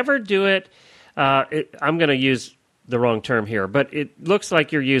 did they ever do it? I'm going to use the wrong term here, but it looks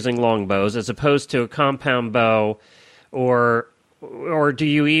like you're using long bows as opposed to a compound bow, or do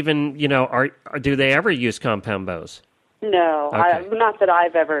you even, do they ever use compound bows? No, Okay. Not that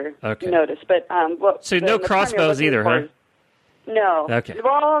I've ever noticed. But so no crossbows either, huh? No. Okay.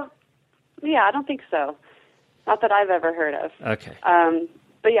 Well, yeah, I don't think so. Not that I've ever heard of. Okay.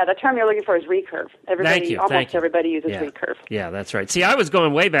 But yeah, the term you're looking for is recurve. Almost everybody uses recurve. Yeah, that's right. See, I was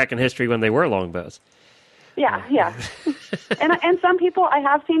going way back in history when they were longbows. Yeah. and some people, I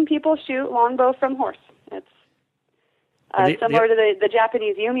have seen people shoot longbow from horse. It's similar to the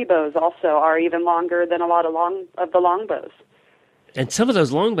Japanese yumi bows. Also, are even longer than a lot of the longbows. And some of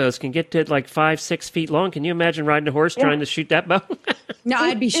those longbows can get to like 5-6 feet long. Can you imagine riding a horse trying to shoot that bow? No,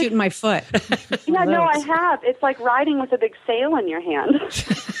 I'd be shooting my foot. Yeah, no, I have. It's like riding with a big sail in your hand.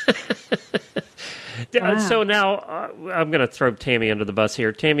 Wow. So now I'm going to throw Tammy under the bus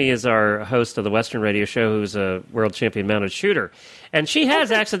here. Tammy is our host of the Western Radio Show, who's a world champion mounted shooter. And she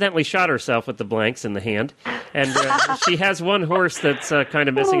has accidentally shot herself with the blanks in the hand. And she has one horse that's kind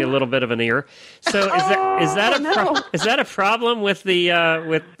of missing a little bit of an ear. So is that a problem with the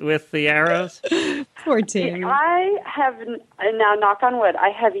with the arrows? Poor Tammy. I have, now knock on wood, I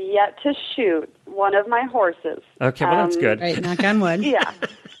have yet to shoot one of my horses. Okay, well that's good. Right, knock on wood. Yeah.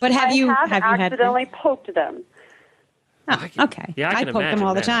 But have you accidentally poked them? Oh, okay. Yeah, I can poke them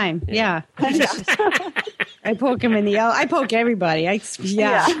all the imagine time. that. Yeah. I poke him in the I poke everybody.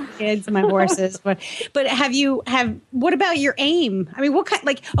 Kids, my horses. But what about your aim? I mean, what kind?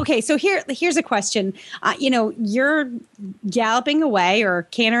 Like, okay, so here's a question. You're galloping away or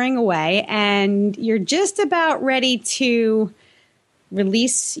cantering away, and you're just about ready to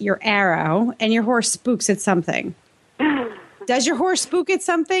release your arrow, and your horse spooks at something. Does your horse spook at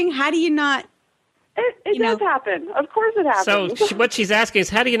something? How do you not? It does happen. Of course it happens. So what she's asking is,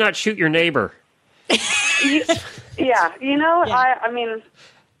 how do you not shoot your neighbor? I mean,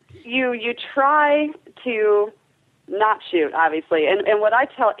 you try to not shoot, obviously. And what I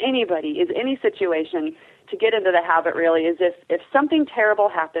tell anybody is any situation to get into the habit really is if something terrible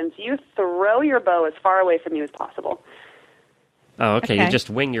happens, you throw your bow as far away from you as possible. Oh, okay. You just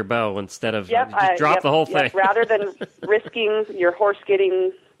wing your bow instead of just drop the whole thing. Rather than risking your horse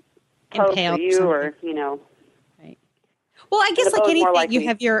getting poked for you or. Right. Well, I guess like anything, you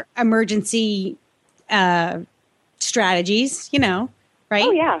have your emergency strategies, right?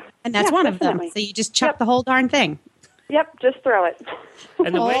 Oh, yeah. And that's one definitely. Of them. So you just chuck the whole darn thing. Yep, just throw it.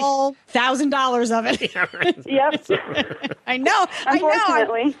 And all $1,000 of it. Yeah, right. Yep. I know.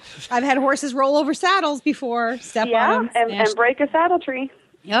 Unfortunately. I've had horses roll over saddles before. Step on them. And break a saddle tree.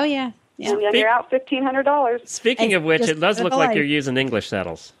 Oh, yeah. And then you're out $1,500. Speaking of which, it does look like you're using English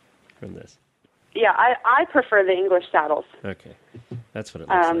saddles from this. Yeah, I prefer the English saddles. Okay. That's what it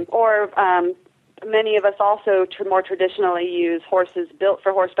looks like. Or many of us also more traditionally use horses built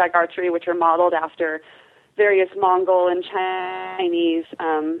for horseback archery, which are modeled after various Mongol and Chinese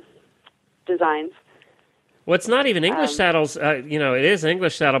designs. Well, it's not even English saddles. It is an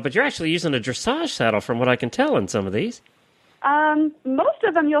English saddle, but you're actually using a dressage saddle from what I can tell in some of these. Most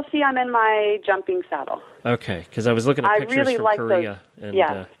of them you'll see I'm in my jumping saddle. Okay, because I was looking at pictures really from like Korea. Those,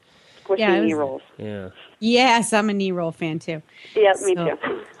 squishy knee rolls. Yeah. Yes, I'm a knee roll fan too. Yeah, me too.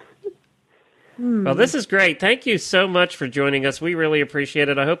 Well, this is great. Thank you so much for joining us. We really appreciate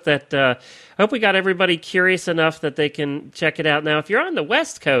it. I hope that hope we got everybody curious enough that they can check it out. Now, if you're on the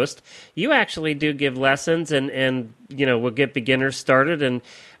West Coast, you actually do give lessons, and we'll get beginners started, and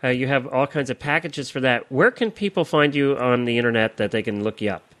you have all kinds of packages for that. Where can people find you on the internet that they can look you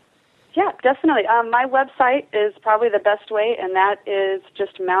up? Yeah, definitely. My website is probably the best way, and that is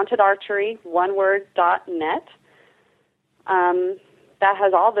just mountedarchery.net. That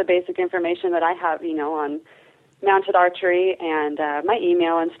has all the basic information that I have, on mounted archery and my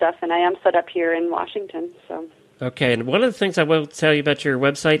email and stuff, and I am set up here in Washington. So. Okay, and one of the things I will tell you about your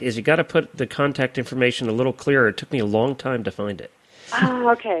website is you got to put the contact information a little clearer. It took me a long time to find it. Oh,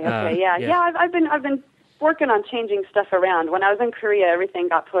 okay, yeah. I've been working on changing stuff around. When I was in Korea, everything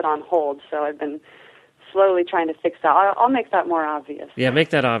got put on hold, so I've been slowly trying to fix that. I'll make that more obvious. Yeah, make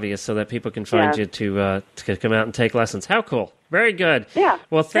that obvious so that people can find you to come out and take lessons. How cool. Very good. Yeah.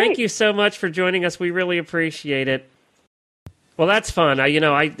 Well, thank you so much for joining us. We really appreciate it. Well, that's fun.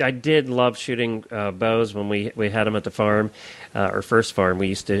 I did love shooting bows when we had them at the farm, our first farm. We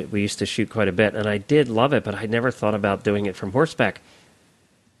used to shoot quite a bit, and I did love it, but I never thought about doing it from horseback.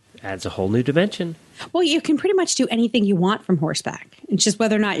 Adds a whole new dimension. Well, you can pretty much do anything you want from horseback. It's just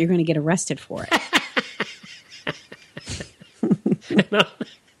whether or not you're going to get arrested for it.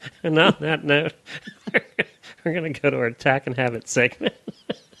 And on that note, we're going to go to our Attack and Habit segment.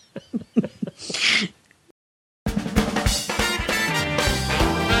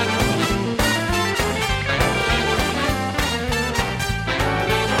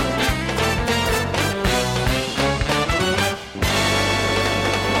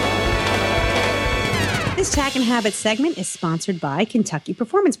 This Attack and Habit segment is sponsored by Kentucky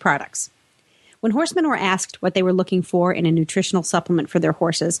Performance Products. When horsemen were asked what they were looking for in a nutritional supplement for their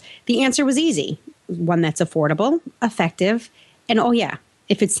horses, the answer was easy. One that's affordable, effective, and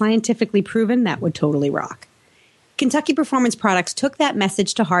if it's scientifically proven, that would totally rock. Kentucky Performance Products took that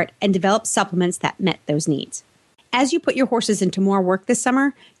message to heart and developed supplements that met those needs. As you put your horses into more work this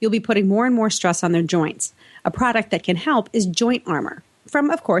summer, you'll be putting more and more stress on their joints. A product that can help is Joint Armor,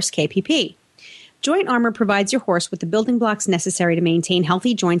 from, of course, KPP. Joint Armor provides your horse with the building blocks necessary to maintain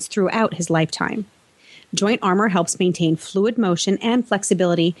healthy joints throughout his lifetime. Joint Armor helps maintain fluid motion and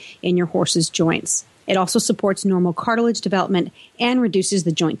flexibility in your horse's joints. It also supports normal cartilage development and reduces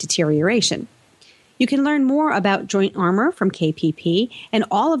the joint deterioration. You can learn more about Joint Armor from KPP and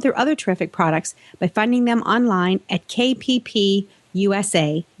all of their other terrific products by finding them online at kppusa.com.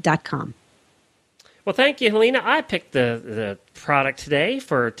 Well, thank you, Helena. I picked the product today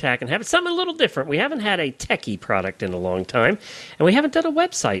for Attack and Habit. Something a little different. We haven't had a techie product in a long time, and we haven't done a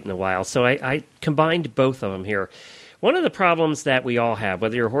website in a while, so I combined both of them here. One of the problems that we all have,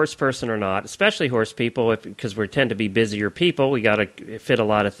 whether you're a horse person or not, especially horse people, because we tend to be busier people, we got to fit a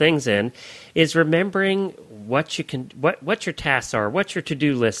lot of things in, is remembering what your tasks are, what your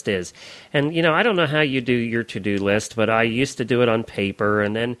to-do list is. And, I don't know how you do your to-do list, but I used to do it on paper,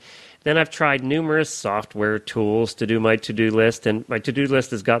 and then I've tried numerous software tools to do my to-do list, and my to-do list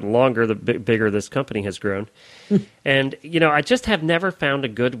has gotten longer the bigger this company has grown. And, I just have never found a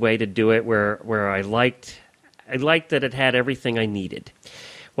good way to do it where I liked that it had everything I needed.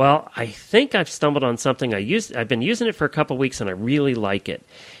 Well, I think I've stumbled on something I've been using it for a couple weeks, and I really like it.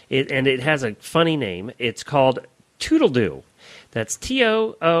 And it has a funny name. It's called Toodle-Doo. That's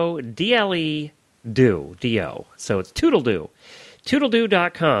Toodle, D-O. So it's Toodle-Doo.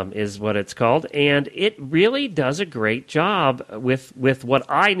 Toodledoo.com is what it's called, and it really does a great job with what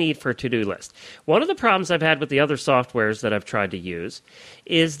I need for a to-do list. One of the problems I've had with the other softwares that I've tried to use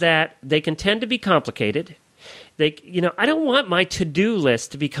is that they can tend to be complicated. I don't want my to-do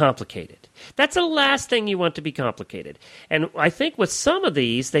list to be complicated. That's the last thing you want to be complicated. And I think with some of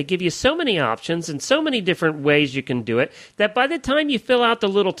these, they give you so many options and so many different ways you can do it that by the time you fill out the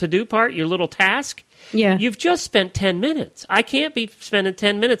little to-do part, your little task, you've just spent 10 minutes. I can't be spending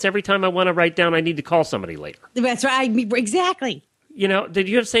 10 minutes every time I want to write down I need to call somebody later. That's right. Exactly. Did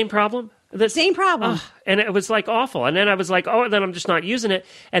you have the same problem? Same problem. And it was like awful. And then I was like, then I'm just not using it.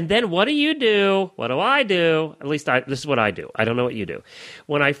 And then what do you do? What do I do? At least this is what I do. I don't know what you do.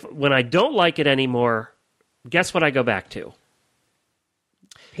 When I don't like it anymore, guess what I go back to?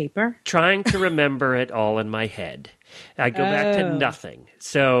 Paper. Trying to remember it all in my head. I go back to nothing.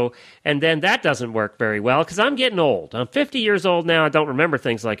 So, and then that doesn't work very well because I'm getting old. I'm 50 years old now. I don't remember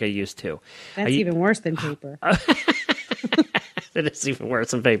things like I used to. That's even worse than paper. That is even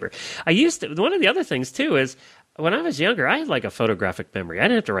worse than paper. One of the other things, too, is when I was younger, I had like a photographic memory. I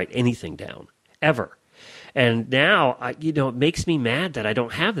didn't have to write anything down, ever. And now, it makes me mad that I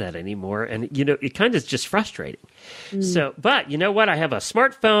don't have that anymore. And, it kind of is just frustrating. So, but you know what? I have a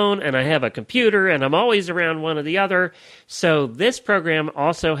smartphone and I have a computer and I'm always around one or the other. So this program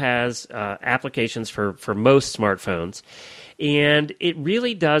also has applications for most smartphones. And it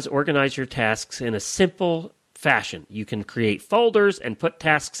really does organize your tasks in a simple fashion. You can create folders and put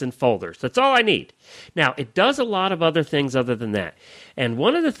tasks in folders. That's all I need. Now, it does a lot of other things other than that. And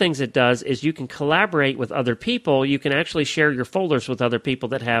one of the things it does is you can collaborate with other people. You can actually share your folders with other people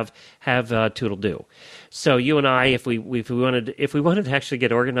that have Toodle-Doo. So you and I, if we wanted to actually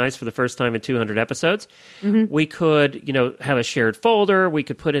get organized for the first time in 200 episodes, we could, have a shared folder. We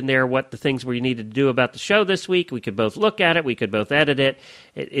could put in there what the things we needed to do about the show this week. We could both look at it. We could both edit it.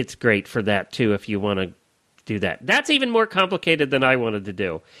 It's great for that too if you want to do that. That's even more complicated than I wanted to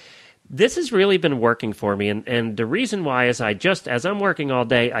do. This has really been working for me, and the reason why is as I'm working all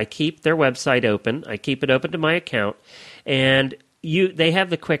day, I keep their website open. I keep it open to my account, and they have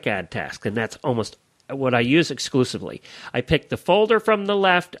the quick add task, and that's almost what I use exclusively. I pick the folder from the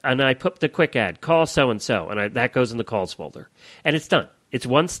left, and I put the quick add, call so-and-so, and that goes in the calls folder. And it's done. It's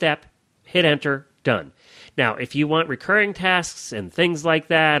one step, hit enter, done. Now, if you want recurring tasks and things like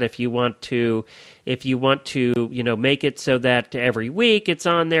that, if you want to, make it so that every week it's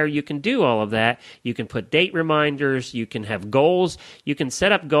on there, you can do all of that. You can put date reminders. You can have goals. You can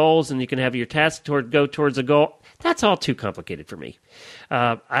set up goals, and you can have your task go towards a goal. That's all too complicated for me.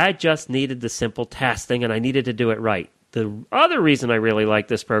 I just needed the simple task thing, and I needed to do it right. The other reason I really like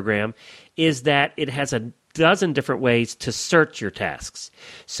this program is that it has a dozen different ways to search your tasks.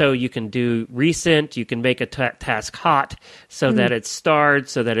 So you can do recent, you can make a task hot so that it's starred,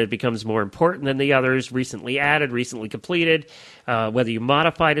 so that it becomes more important than the others, recently added, recently completed. Whether you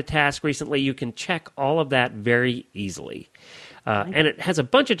modified a task recently, you can check all of that very easily. And it has a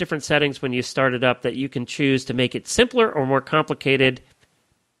bunch of different settings when you start it up that you can choose to make it simpler or more complicated.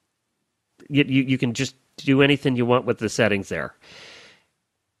 You can just do anything you want with the settings there.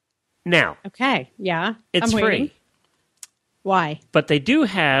 Now, okay, yeah, it's free. Why? But they do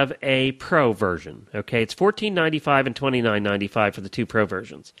have a pro version. Okay, it's $14.95 and $29.95 for the two pro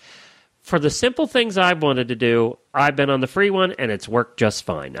versions. For the simple things I wanted to do, I've been on the free one, and it's worked just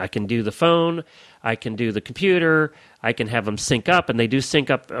fine. I can do the phone, I can do the computer, I can have them sync up, and they do sync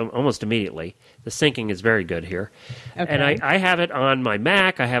up almost immediately. The syncing is very good here. Okay. And I have it on my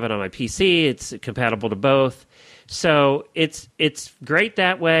Mac, I have it on my PC, it's compatible to both. So it's great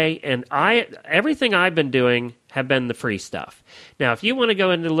that way, and everything I've been doing have been the free stuff. Now, if you want to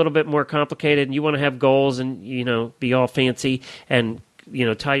go into a little bit more complicated and you want to have goals and, be all fancy and,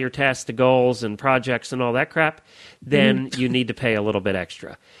 tie your tasks to goals and projects and all that crap, then you need to pay a little bit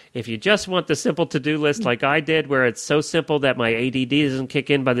extra. If you just want the simple to-do list like I did, where it's so simple that my ADD doesn't kick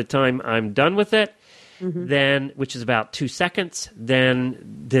in by the time I'm done with it, then which is about 2 seconds, then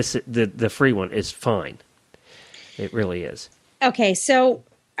the free one is fine. It really is. Okay, so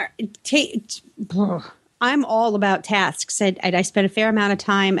I'm all about tasks. I spent a fair amount of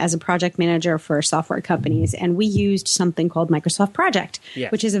time as a project manager for software companies, and we used something called Microsoft Project,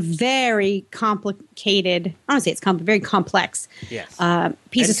 which is a very complicated, I don't want to say it's very complex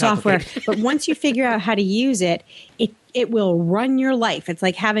piece of software. But once you figure out how to use it, it will run your life. It's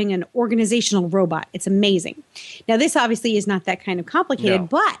like having an organizational robot. It's amazing. Now, this obviously is not that kind of complicated,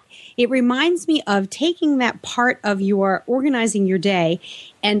 but it reminds me of taking that part of your organizing your day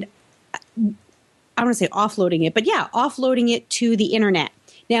and I want to say offloading it, but offloading it to the internet.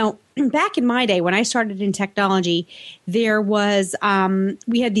 Now, back in my day, when I started in technology, there was,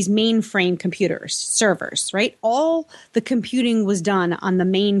 we had these mainframe computers, servers, right? All the computing was done on the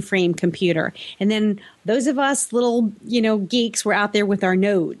mainframe computer. And then those of us little, geeks were out there with our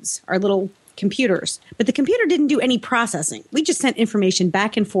nodes, our little computers. But the computer didn't do any processing. We just sent information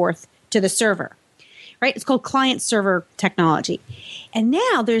back and forth to the server. Right? It's called client-server technology. And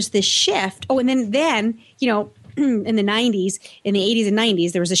now there's this shift. Oh, and then in the 90s, in the 80s and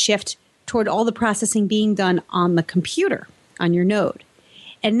 90s, there was a shift toward all the processing being done on the computer, on your node.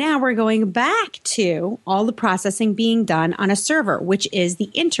 And now we're going back to all the processing being done on a server, which is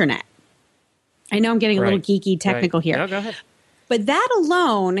the internet. I know I'm getting a little geeky technical here. No, go ahead. But that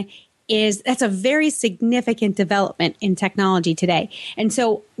alone that's a very significant development in technology today. And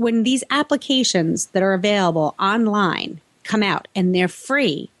so when these applications that are available online come out and they're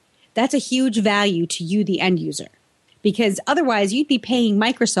free, that's a huge value to you, the end user. Because otherwise you'd be paying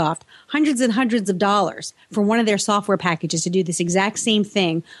Microsoft hundreds and hundreds of dollars for one of their software packages to do this exact same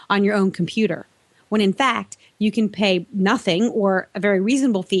thing on your own computer. When in fact, you can pay nothing or a very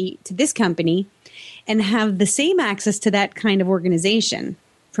reasonable fee to this company and have the same access to that kind of organization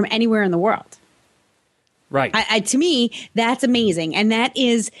from anywhere in the world. Right. To me, that's amazing. And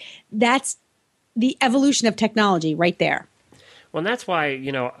that's the evolution of technology right there. Well, and that's why,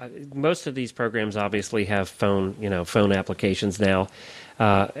 most of these programs obviously have phone applications now,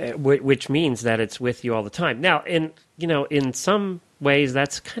 which means that it's with you all the time. Now, in some ways,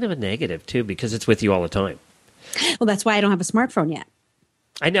 that's kind of a negative, too, because it's with you all the time. Well, that's why I don't have a smartphone yet.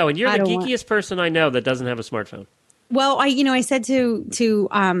 I know, and you're the geekiest person I know that doesn't have a smartphone. Well, I said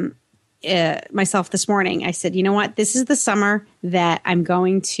to myself this morning, I said, you know what? This is the summer that I'm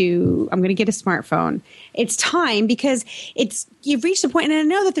going to get a smartphone. It's time because you've reached a point, and I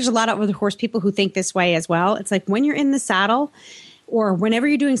know that there's a lot of other horse people who think this way as well. It's like when you're in the saddle or whenever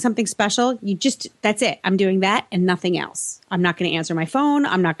you're doing something special, that's it. I'm doing that and nothing else. I'm not going to answer my phone.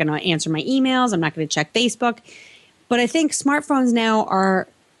 I'm not going to answer my emails. I'm not going to check Facebook. But I think smartphones now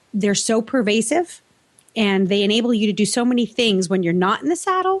they're so pervasive. And they enable you to do so many things when you're not in the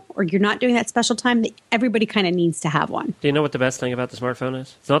saddle or you're not doing that special time that everybody kind of needs to have one. Do you know what the best thing about the smartphone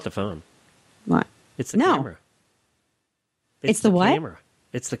is? It's not the phone. What? It's the camera. It's the what? Camera.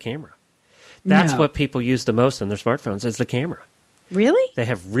 It's the camera. That's what people use the most on their smartphones is the camera. Really? They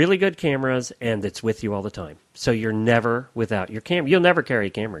have really good cameras, and it's with you all the time. So you're never without your camera. You'll never carry a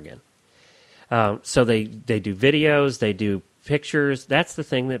camera again. So they do videos, they do pictures. That's the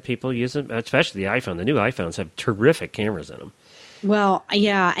thing that people use, especially the iPhone. The new iPhones have terrific cameras in them. Well,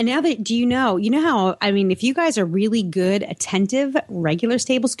 yeah. And now that, do you know how, if you guys are really good, attentive, regular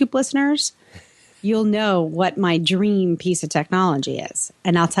Stable Scoop listeners, you'll know what my dream piece of technology is.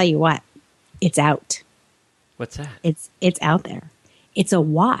 And I'll tell you what, it's out. What's that? It's out there. It's a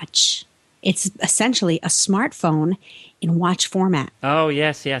watch. It's essentially a smartphone in watch format. Oh,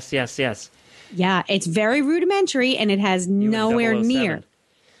 yes. Yeah, it's very rudimentary, and it has nowhere near.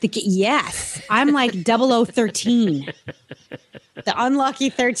 Yes, I'm like 0013. The unlucky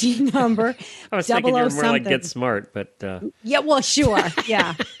 13 number. I was thinking you were more like Get Smart, but... Yeah, well, sure.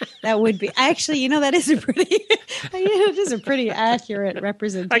 Yeah, that would be. Actually, that is a pretty accurate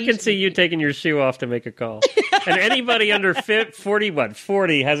representation. I can see you taking your shoe off to make a call. And anybody under 40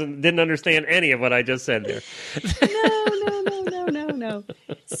 didn't understand any of what I just said there. No.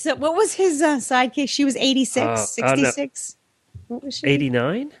 So what was his sidekick? She was 86, 66? No. What was she?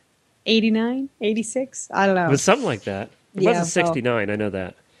 89? 89? 86? I don't know. It was something like that. It wasn't 69, I know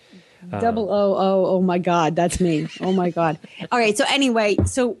that. 000, oh my God, that's me. Oh my God. All right, so anyway,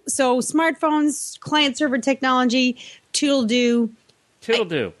 so smartphones, client-server technology, Toodle-doo.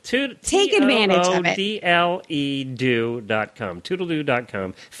 Toodle-doo. Take advantage of it. TOODLEDO.com.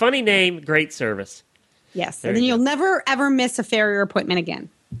 Toodle-doo.com. Funny name, great service. Yes, and then you'll never, ever miss a farrier appointment again.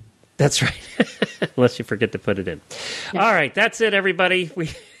 That's right. Unless you forget to put it in. Yeah. All right, that's it, everybody.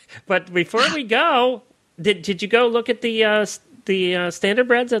 But before we go, did you go look at the the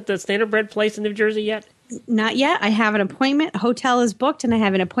standardbreds at the standardbred place in New Jersey yet? Not yet. I have an appointment. Hotel is booked, and I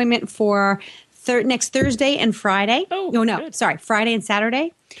have an appointment for next Thursday and Friday. Oh, no, good. sorry, Friday and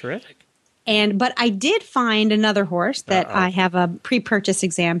Saturday. Terrific. But I did find another horse that I have a pre-purchase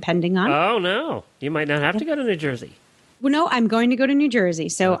exam pending on. Oh, no. You might not have to go to New Jersey. Well, no, I'm going to go to New Jersey.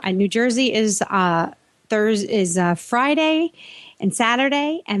 So New Jersey is Friday and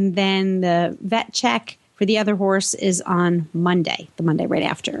Saturday, and then the vet check for the other horse is on Monday, the Monday right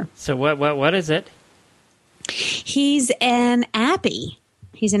after. So what is it? He's an Appy.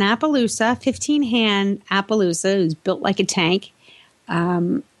 He's an Appaloosa, 15-hand Appaloosa who's built like a tank.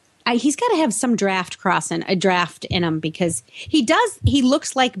 He's got to have some draft in him because he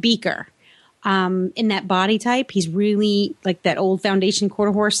looks like Beaker in that body type. He's really like that old foundation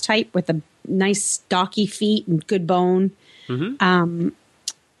quarter horse type with a nice stocky feet and good bone. Mm-hmm.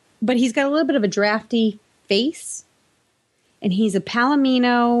 But he's got a little bit of a drafty face, and he's a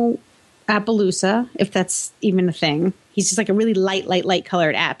Palomino Appaloosa, if that's even a thing. He's just like a really light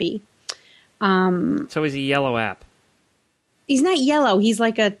colored Appy. So he's a yellow app. He's not yellow. He's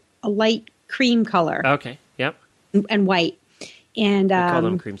like a light cream color. Okay. Yep. And white. And we call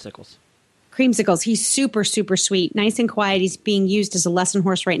them creamsicles. Creamsicles. He's super, super sweet. Nice and quiet. He's being used as a lesson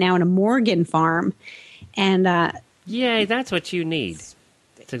horse right now in a Morgan farm. And yay, that's what you need.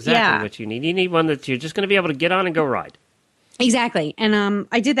 That's exactly what you need. You need one that you're just going to be able to get on and go ride. Exactly. And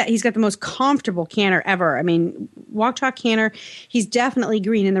I did that. He's got the most comfortable canter ever. I mean, walk, talk, canter. He's definitely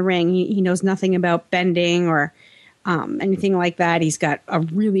green in the ring. He knows nothing about bending or anything like that. He's got a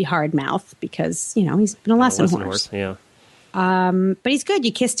really hard mouth because, he's been a lesson horse. Yeah. But he's good.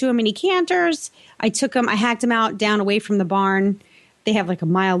 You kiss to him and he canters. I hacked him out down away from the barn. They have like a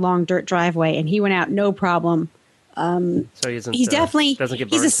mile-long dirt driveway, and he went out no problem. So he's definitely doesn't get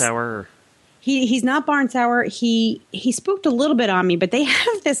barn sour. Or... He's not barn sour. He spooked a little bit on me, but they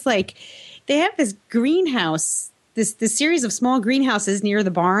have this greenhouse, this series of small greenhouses near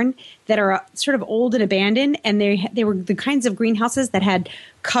the barn that are sort of old and abandoned, and they were the kinds of greenhouses that had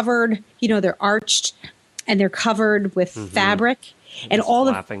covered, they're arched and they're covered with fabric and all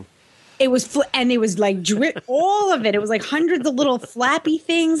flapping. It was and it was like drip, all of it. It was like hundreds of little flappy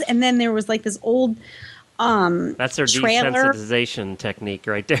things, and then there was like this old. That's their trailer. desensitization technique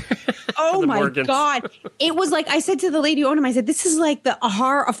right there. Oh my God. It was like, I said to the lady who owned him, I said, this is like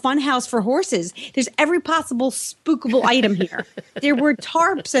a fun house for horses. There's every possible spookable item here. There were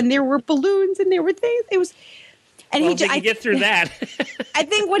tarps and there were balloons and there were things. It was, and well, I get through that. I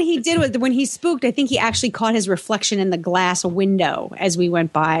think what he did was when he spooked, I think he actually caught his reflection in the glass window as we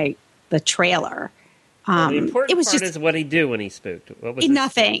went by the trailer. The important part is what he do when he spooked. What was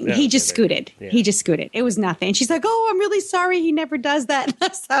nothing. He just scooted. Yeah. He just scooted. It was nothing. And she's like, "Oh, I'm really sorry. He never does that."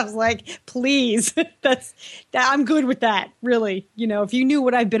 I was like, "Please, I'm good with that. Really, if you knew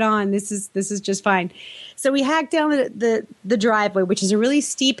what I've been on, this is just fine." So we hacked down the driveway, which is a really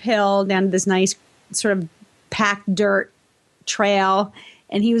steep hill down to this nice sort of packed dirt trail,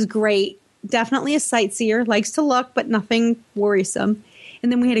 and he was great. Definitely a sightseer. Likes to look, but nothing worrisome.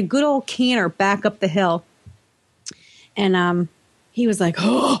 And then we had a good old canter back up the hill. And he was like,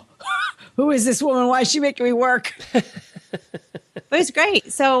 "Oh, who is this woman? Why is she making me work?" But it's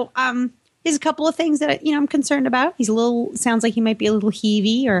great. So there's a couple of things that, I'm concerned about. Sounds like he might be a little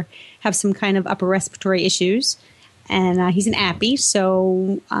heavy or have some kind of upper respiratory issues. And he's an Appy,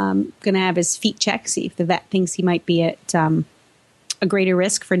 so I'm going to have his feet checked, see if the vet thinks he might be at a greater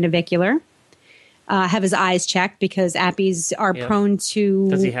risk for navicular. Have his eyes checked because Appies are prone to...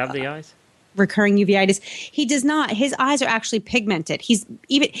 Does he have the eyes? Recurring uveitis. He does not. His eyes are actually pigmented.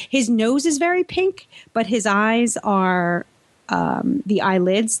 His nose is very pink, but his eyes are the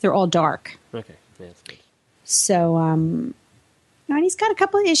eyelids. They're all dark. Okay, yeah, that's good. So, and he's got a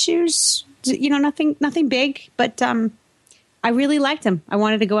couple of issues. Nothing big, but I really liked him. I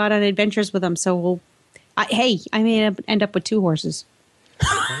wanted to go out on adventures with him. So, I may end up with 2 horses.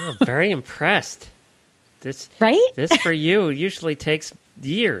 Oh, very impressed. This for you usually takes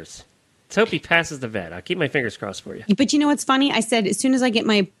years. Let's hope he passes the vet. I'll keep my fingers crossed for you. But you know what's funny? I said as soon as I get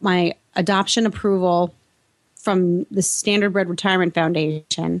my adoption approval from the Standardbred Retirement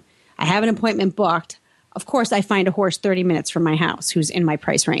Foundation, I have an appointment booked. Of course, I find a horse 30 minutes from my house who's in my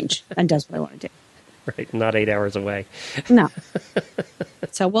price range and does what I want to do. Right, not 8 hours away. No.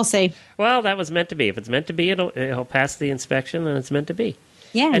 So we'll see. Well, that was meant to be. If it's meant to be, it'll pass the inspection, and it's meant to be.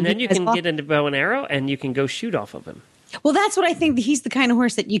 Yeah, and then you can get into bow and arrow, and you can go shoot off of him. Well, that's what I think. He's the kind of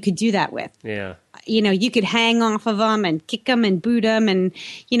horse that you could do that with. Yeah. You could hang off of him and kick him and boot him and,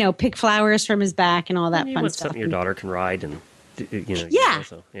 pick flowers from his back and all that fun stuff. Something your daughter can ride and, Yeah.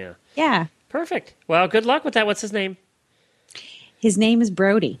 Also, yeah. Yeah. Perfect. Well, good luck with that. What's his name? His name is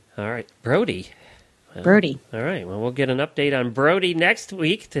Brody. All right, Brody. Brody. All right, well, we'll get an update on Brody next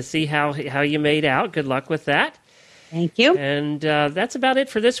week to see how you made out. Good luck with that. Thank you. And that's about it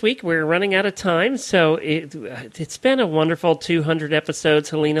for this week. We're running out of time, so it's been a wonderful 200 episodes,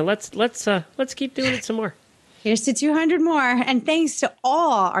 Helena. Let's keep doing it some more. Here's to 200 more. And thanks to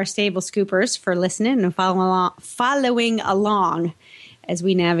all our stable scoopers for listening and following along as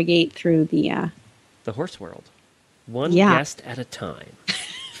we navigate through the horse world. One guest at a time.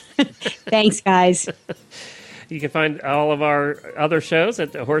 Thanks, guys. You can find all of our other shows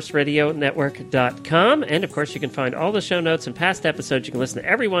at thehorseradionetwork.com. And, of course, you can find all the show notes and past episodes. You can listen to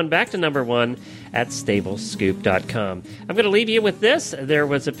every one back to number 1 at stablescoop.com. I'm going to leave you with this. There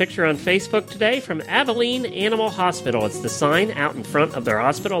was a picture on Facebook today from Abilene Animal Hospital. It's the sign out in front of their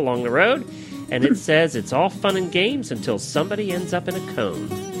hospital along the road. And it says, "It's all fun and games until somebody ends up in a cone."